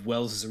of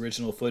Welles'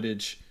 original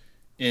footage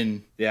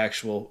in the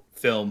actual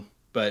film.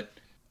 But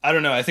I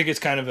don't know. I think it's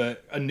kind of a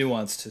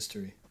nuanced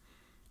history.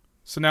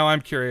 So now I'm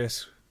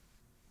curious.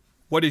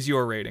 What is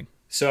your rating?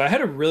 So I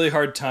had a really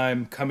hard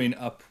time coming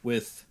up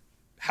with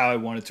how I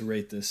wanted to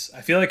rate this.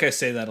 I feel like I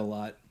say that a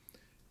lot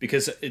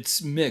because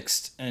it's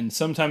mixed, and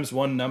sometimes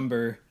one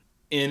number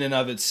in and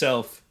of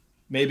itself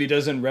maybe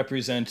doesn't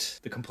represent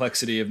the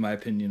complexity of my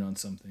opinion on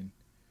something.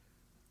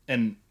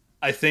 And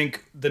I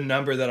think the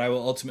number that I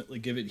will ultimately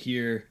give it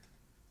here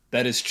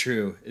that is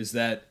true is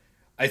that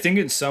I think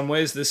in some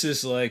ways this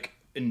is like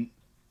an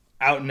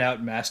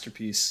out-and-out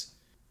masterpiece.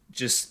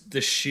 Just the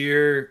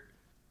sheer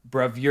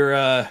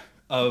bravura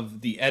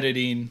of the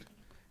editing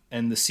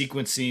and the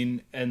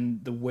sequencing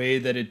and the way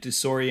that it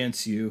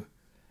disorients you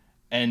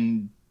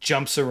and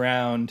jumps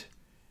around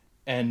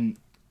and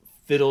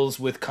fiddles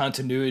with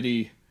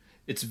continuity.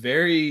 It's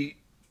very...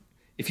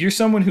 If you're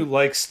someone who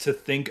likes to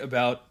think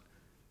about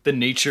the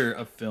nature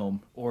of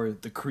film or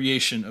the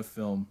creation of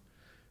film,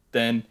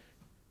 then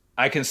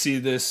I can see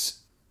this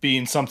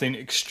being something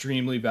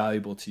extremely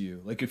valuable to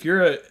you. Like if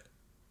you're a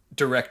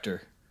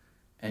director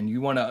and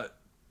you want to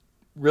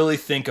really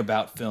think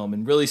about film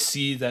and really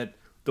see that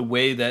the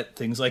way that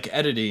things like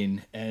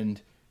editing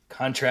and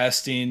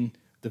contrasting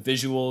the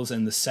visuals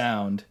and the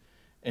sound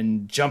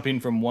and jumping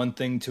from one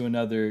thing to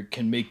another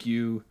can make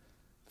you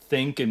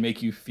think and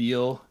make you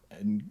feel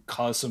and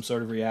cause some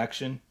sort of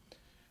reaction,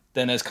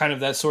 then as kind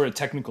of that sort of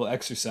technical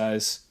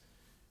exercise,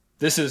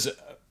 this is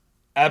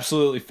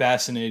absolutely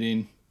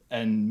fascinating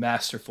and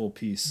masterful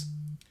piece.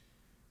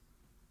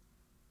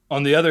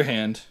 On the other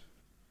hand,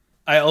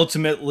 I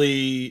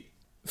ultimately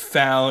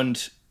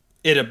found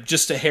it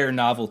just a hair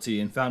novelty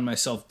and found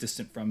myself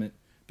distant from it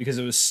because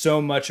it was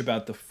so much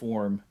about the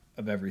form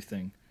of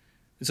everything.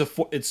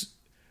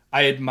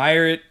 I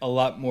admire it a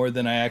lot more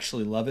than I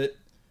actually love it.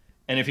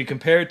 And if you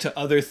compare it to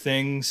other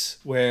things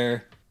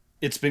where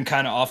it's been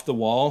kind of off the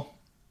wall,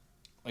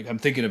 like I'm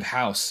thinking of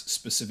House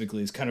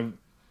specifically, it's kind of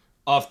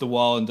off the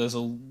wall and does a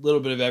little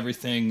bit of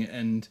everything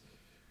and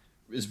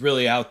is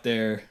really out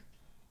there.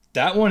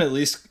 That one, at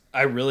least,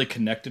 I really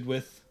connected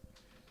with.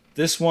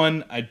 This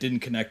one, I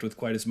didn't connect with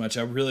quite as much.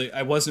 I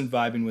wasn't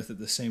vibing with it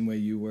the same way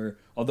you were.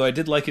 Although I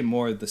did like it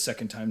more the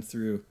second time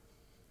through,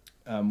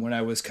 when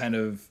I was kind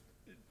of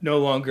no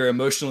longer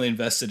emotionally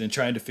invested in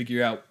trying to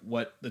figure out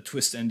what the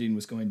twist ending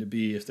was going to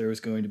be, if there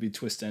was going to be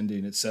twist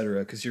ending,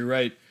 etc. Because you're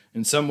right,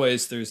 in some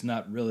ways, there's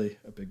not really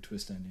a big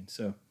twist ending.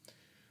 So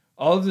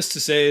all of this to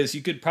say is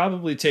you could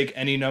probably take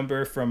any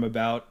number from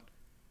about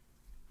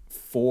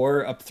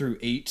 4 up through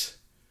 8,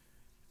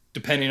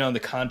 depending on the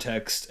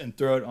context, and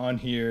throw it on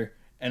here,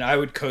 and I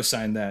would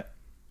co-sign that.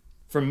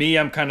 For me,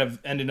 I'm kind of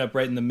ending up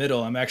right in the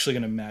middle. I'm actually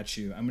going to match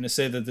you. I'm going to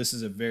say that this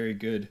is a very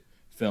good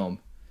film.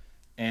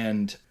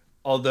 And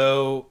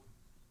although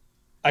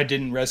I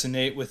didn't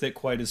resonate with it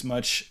quite as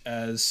much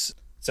as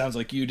it sounds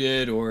like you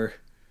did, or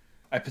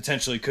I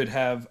potentially could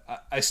have,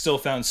 I still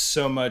found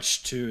so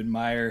much to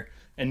admire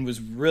and was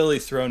really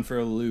thrown for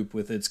a loop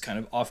with its kind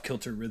of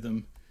off-kilter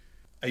rhythm.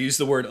 I use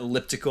the word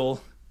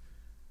elliptical,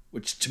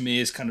 which to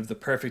me is kind of the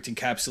perfect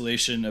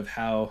encapsulation of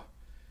how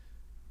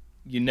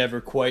you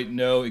never quite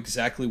know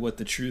exactly what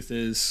the truth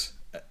is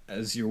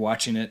as you're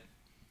watching it.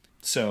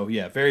 So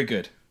yeah, very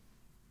good.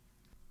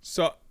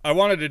 So I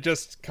wanted to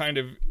just kind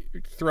of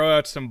throw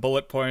out some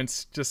bullet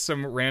points, just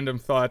some random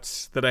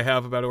thoughts that I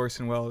have about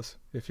Orson Welles,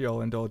 if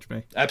you'll indulge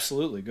me.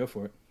 Absolutely, go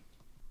for it.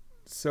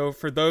 So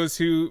for those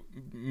who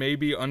may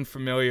be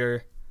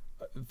unfamiliar,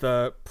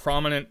 the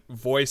prominent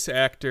voice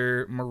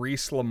actor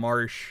Maurice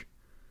LaMarche,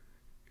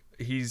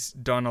 he's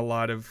done a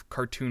lot of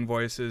cartoon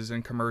voices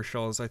and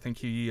commercials. I think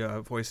he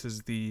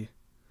voices the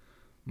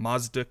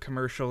Mazda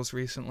commercials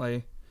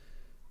recently.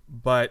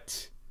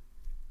 But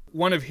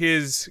one of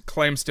his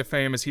claims to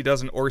fame is he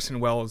does an Orson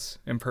Welles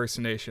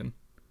impersonation.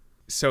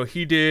 So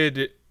he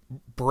did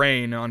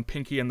Brain on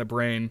Pinky and the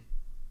Brain,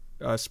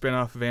 a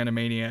spinoff of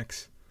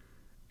Animaniacs.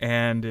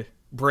 And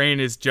Brain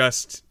is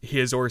just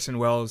his Orson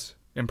Welles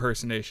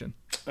impersonation.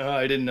 Oh,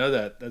 I didn't know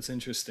that. That's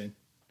interesting.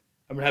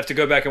 I'm going to have to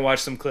go back and watch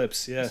some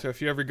clips, yeah. So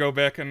if you ever go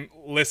back and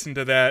listen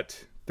to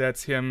that,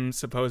 that's him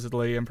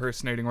supposedly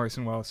impersonating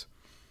Orson Welles.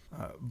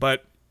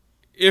 But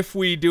if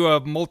we do a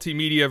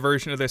multimedia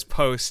version of this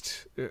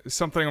post,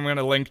 something I'm going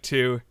to link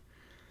to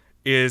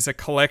is a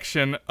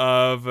collection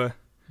of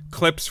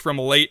clips from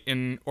late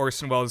in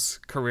Orson Welles'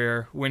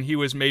 career when he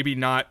was maybe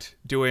not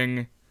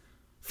doing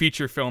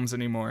feature films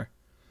anymore.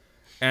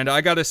 And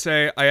I got to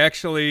say, I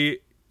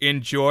actually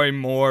enjoy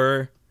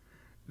more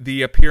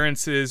the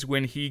appearances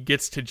when he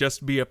gets to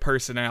just be a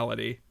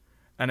personality,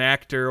 an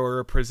actor or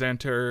a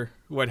presenter,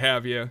 what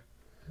have you,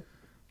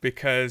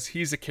 because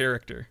he's a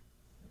character,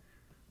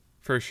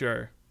 for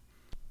sure.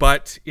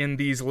 But in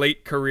these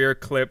late career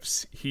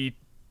clips, he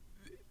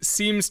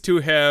seems to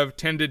have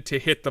tended to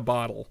hit the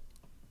bottle.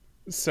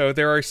 So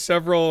there are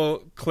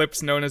several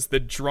clips known as the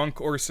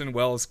Drunk Orson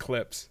Welles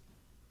clips,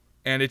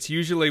 and it's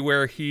usually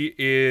where he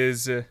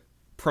is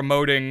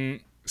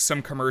promoting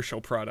some commercial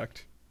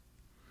product.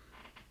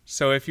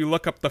 So if you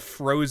look up the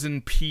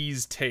Frozen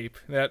Peas tape,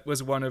 that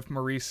was one of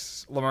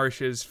Maurice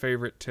LaMarche's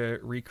favorite to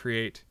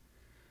recreate,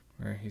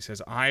 where he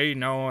says, "I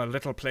know a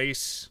little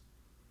place.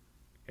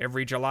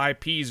 Every July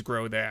peas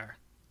grow there."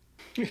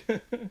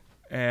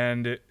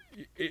 And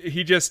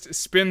he just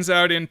spins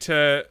out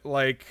into,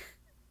 like,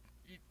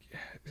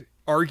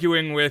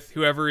 arguing with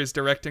whoever is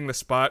directing the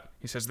spot.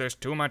 He says, "There's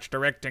too much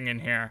directing in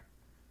here."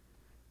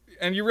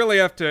 And you really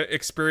have to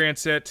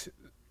experience it.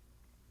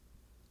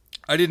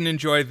 I didn't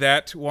enjoy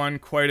that one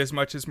quite as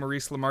much as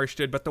Maurice LaMarche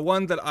did, but the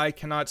one that I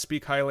cannot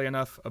speak highly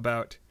enough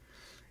about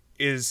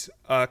is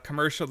a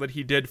commercial that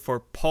he did for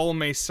Paul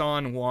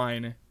Masson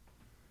wine.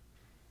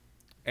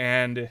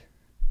 And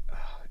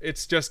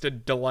it's just a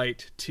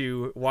delight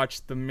to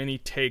watch the many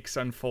takes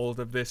unfold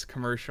of this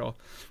commercial,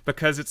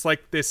 because it's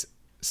like this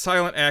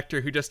silent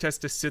actor who just has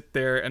to sit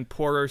there and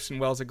pour Orson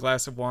Welles a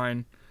glass of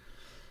wine,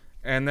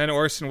 and then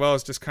Orson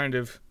Welles just kind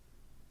of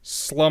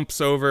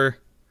slumps over,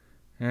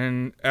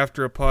 and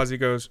after a pause he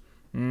goes,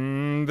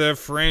 "The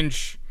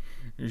French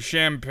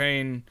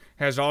champagne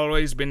has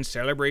always been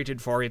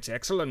celebrated for its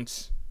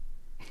excellence.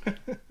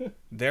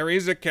 There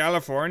is a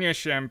California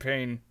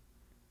champagne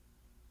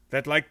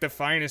that, like the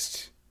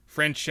finest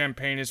French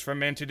champagne, is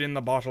fermented in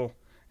the bottle,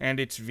 and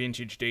it's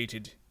vintage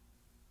dated."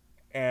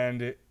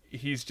 And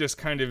he's just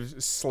kind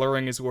of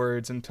slurring his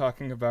words and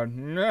talking about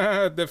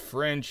the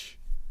French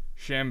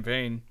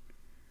champagne.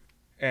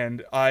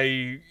 And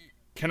I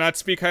cannot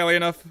speak highly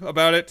enough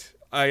about it.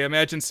 I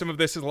imagine some of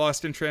this is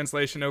lost in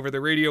translation over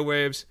the radio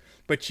waves,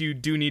 but you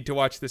do need to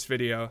watch this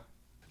video.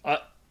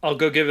 I'll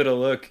go give it a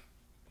look.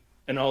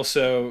 And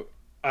also,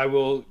 I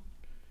will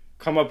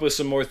come up with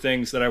some more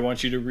things that I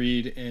want you to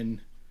read in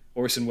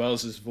Orson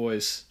Welles'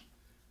 voice.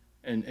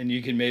 And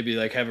you can maybe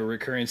like have a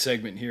recurring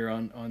segment here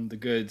on The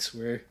Goods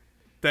where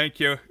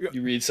thank you.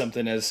 You read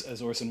something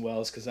as Orson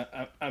Welles, because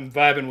I'm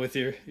vibing with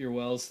your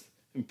Welles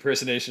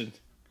impersonation.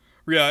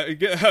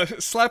 Yeah,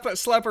 slap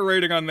a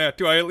rating on that.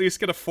 Do I at least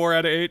get a 4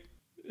 out of 8?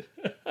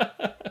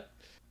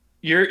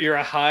 You're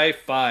a high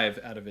 5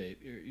 out of 8.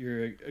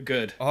 You're a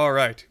good. All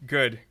right,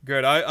 good.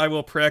 I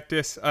will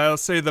practice. I'll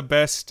say the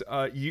best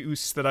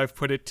use that I've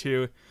put it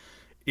to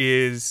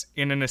is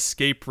in an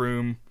escape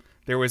room.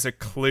 There was a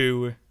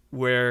clue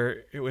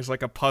where it was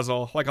like a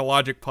puzzle, like a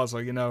logic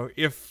puzzle. You know,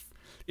 if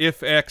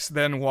X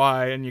then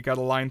Y, and you got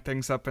to line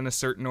things up in a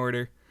certain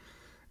order.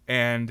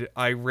 And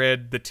I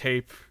read the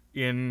tape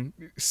in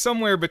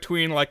somewhere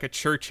between like a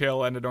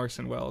Churchill and an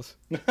Orson Welles.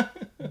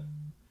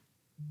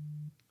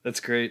 That's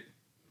great.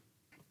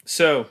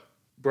 So,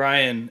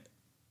 Brian,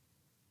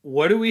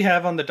 what do we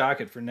have on the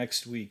docket for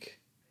next week?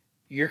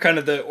 You're kind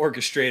of the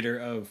orchestrator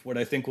of what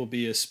I think will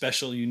be a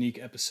special, unique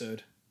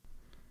episode.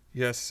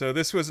 Yes, so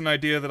this was an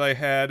idea that I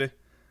had.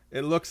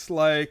 It looks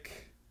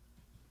like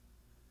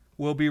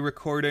we'll be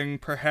recording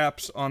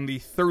perhaps on the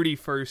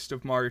 31st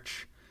of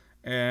March,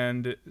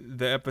 and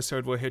the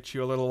episode will hit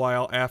you a little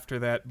while after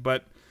that,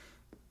 but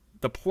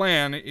the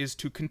plan is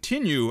to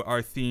continue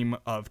our theme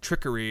of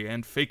trickery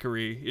and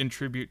fakery in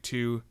tribute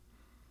to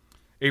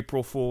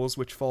April Fools,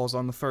 which falls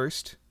on the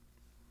 1st,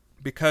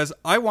 because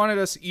I wanted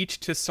us each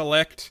to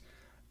select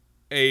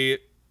a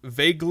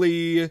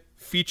vaguely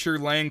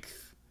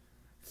feature-length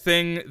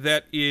thing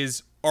that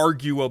is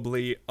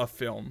arguably a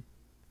film.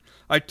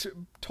 I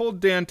told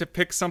Dan to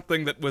pick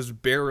something that was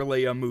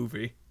barely a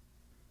movie.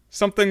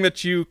 Something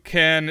that you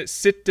can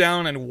sit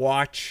down and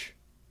watch,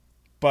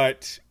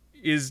 but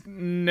is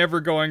never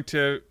going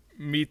to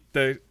meet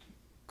the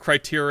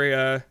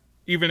criteria,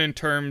 even in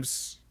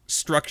terms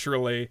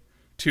structurally,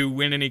 to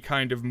win any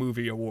kind of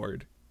movie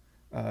award.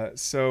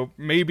 So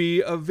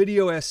maybe a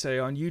video essay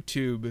on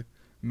YouTube,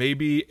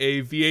 maybe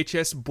a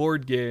VHS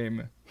board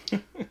game,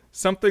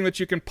 something that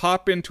you can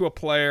pop into a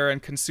player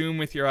and consume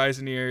with your eyes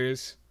and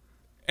ears,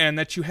 and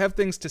that you have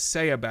things to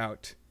say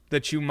about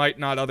that you might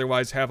not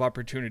otherwise have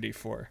opportunity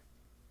for.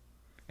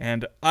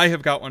 And I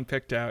have got one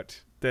picked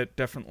out that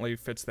definitely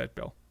fits that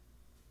bill.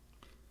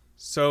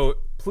 So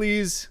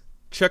please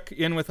check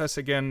in with us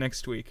again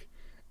next week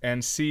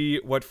and see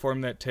what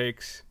form that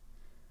takes.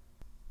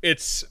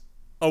 It's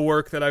a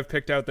work that I've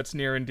picked out that's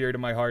near and dear to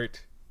my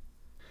heart.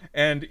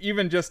 And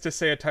even just to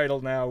say a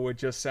title now would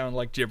just sound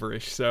like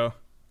gibberish, so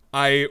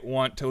I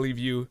want to leave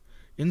you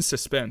in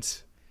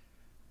suspense.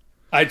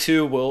 I,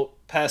 too, will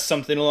pass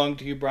something along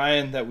to you,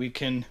 Brian, that we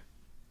can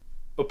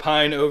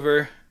opine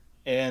over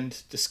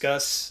and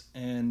discuss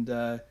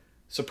and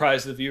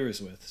surprise the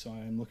viewers with. So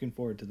I'm looking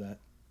forward to that.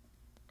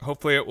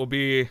 Hopefully it will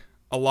be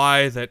a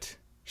lie that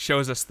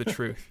shows us the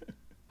truth.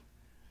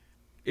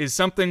 Is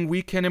something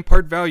we can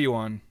impart value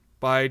on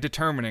by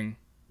determining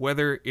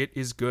whether it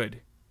is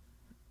good.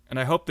 And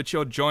I hope that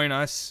you'll join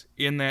us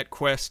in that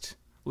quest,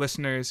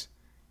 listeners,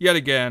 yet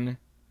again,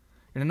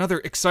 in another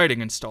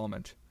exciting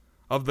installment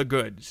of The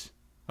Goods,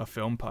 a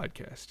film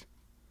podcast.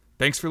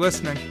 Thanks for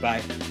listening.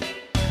 Bye.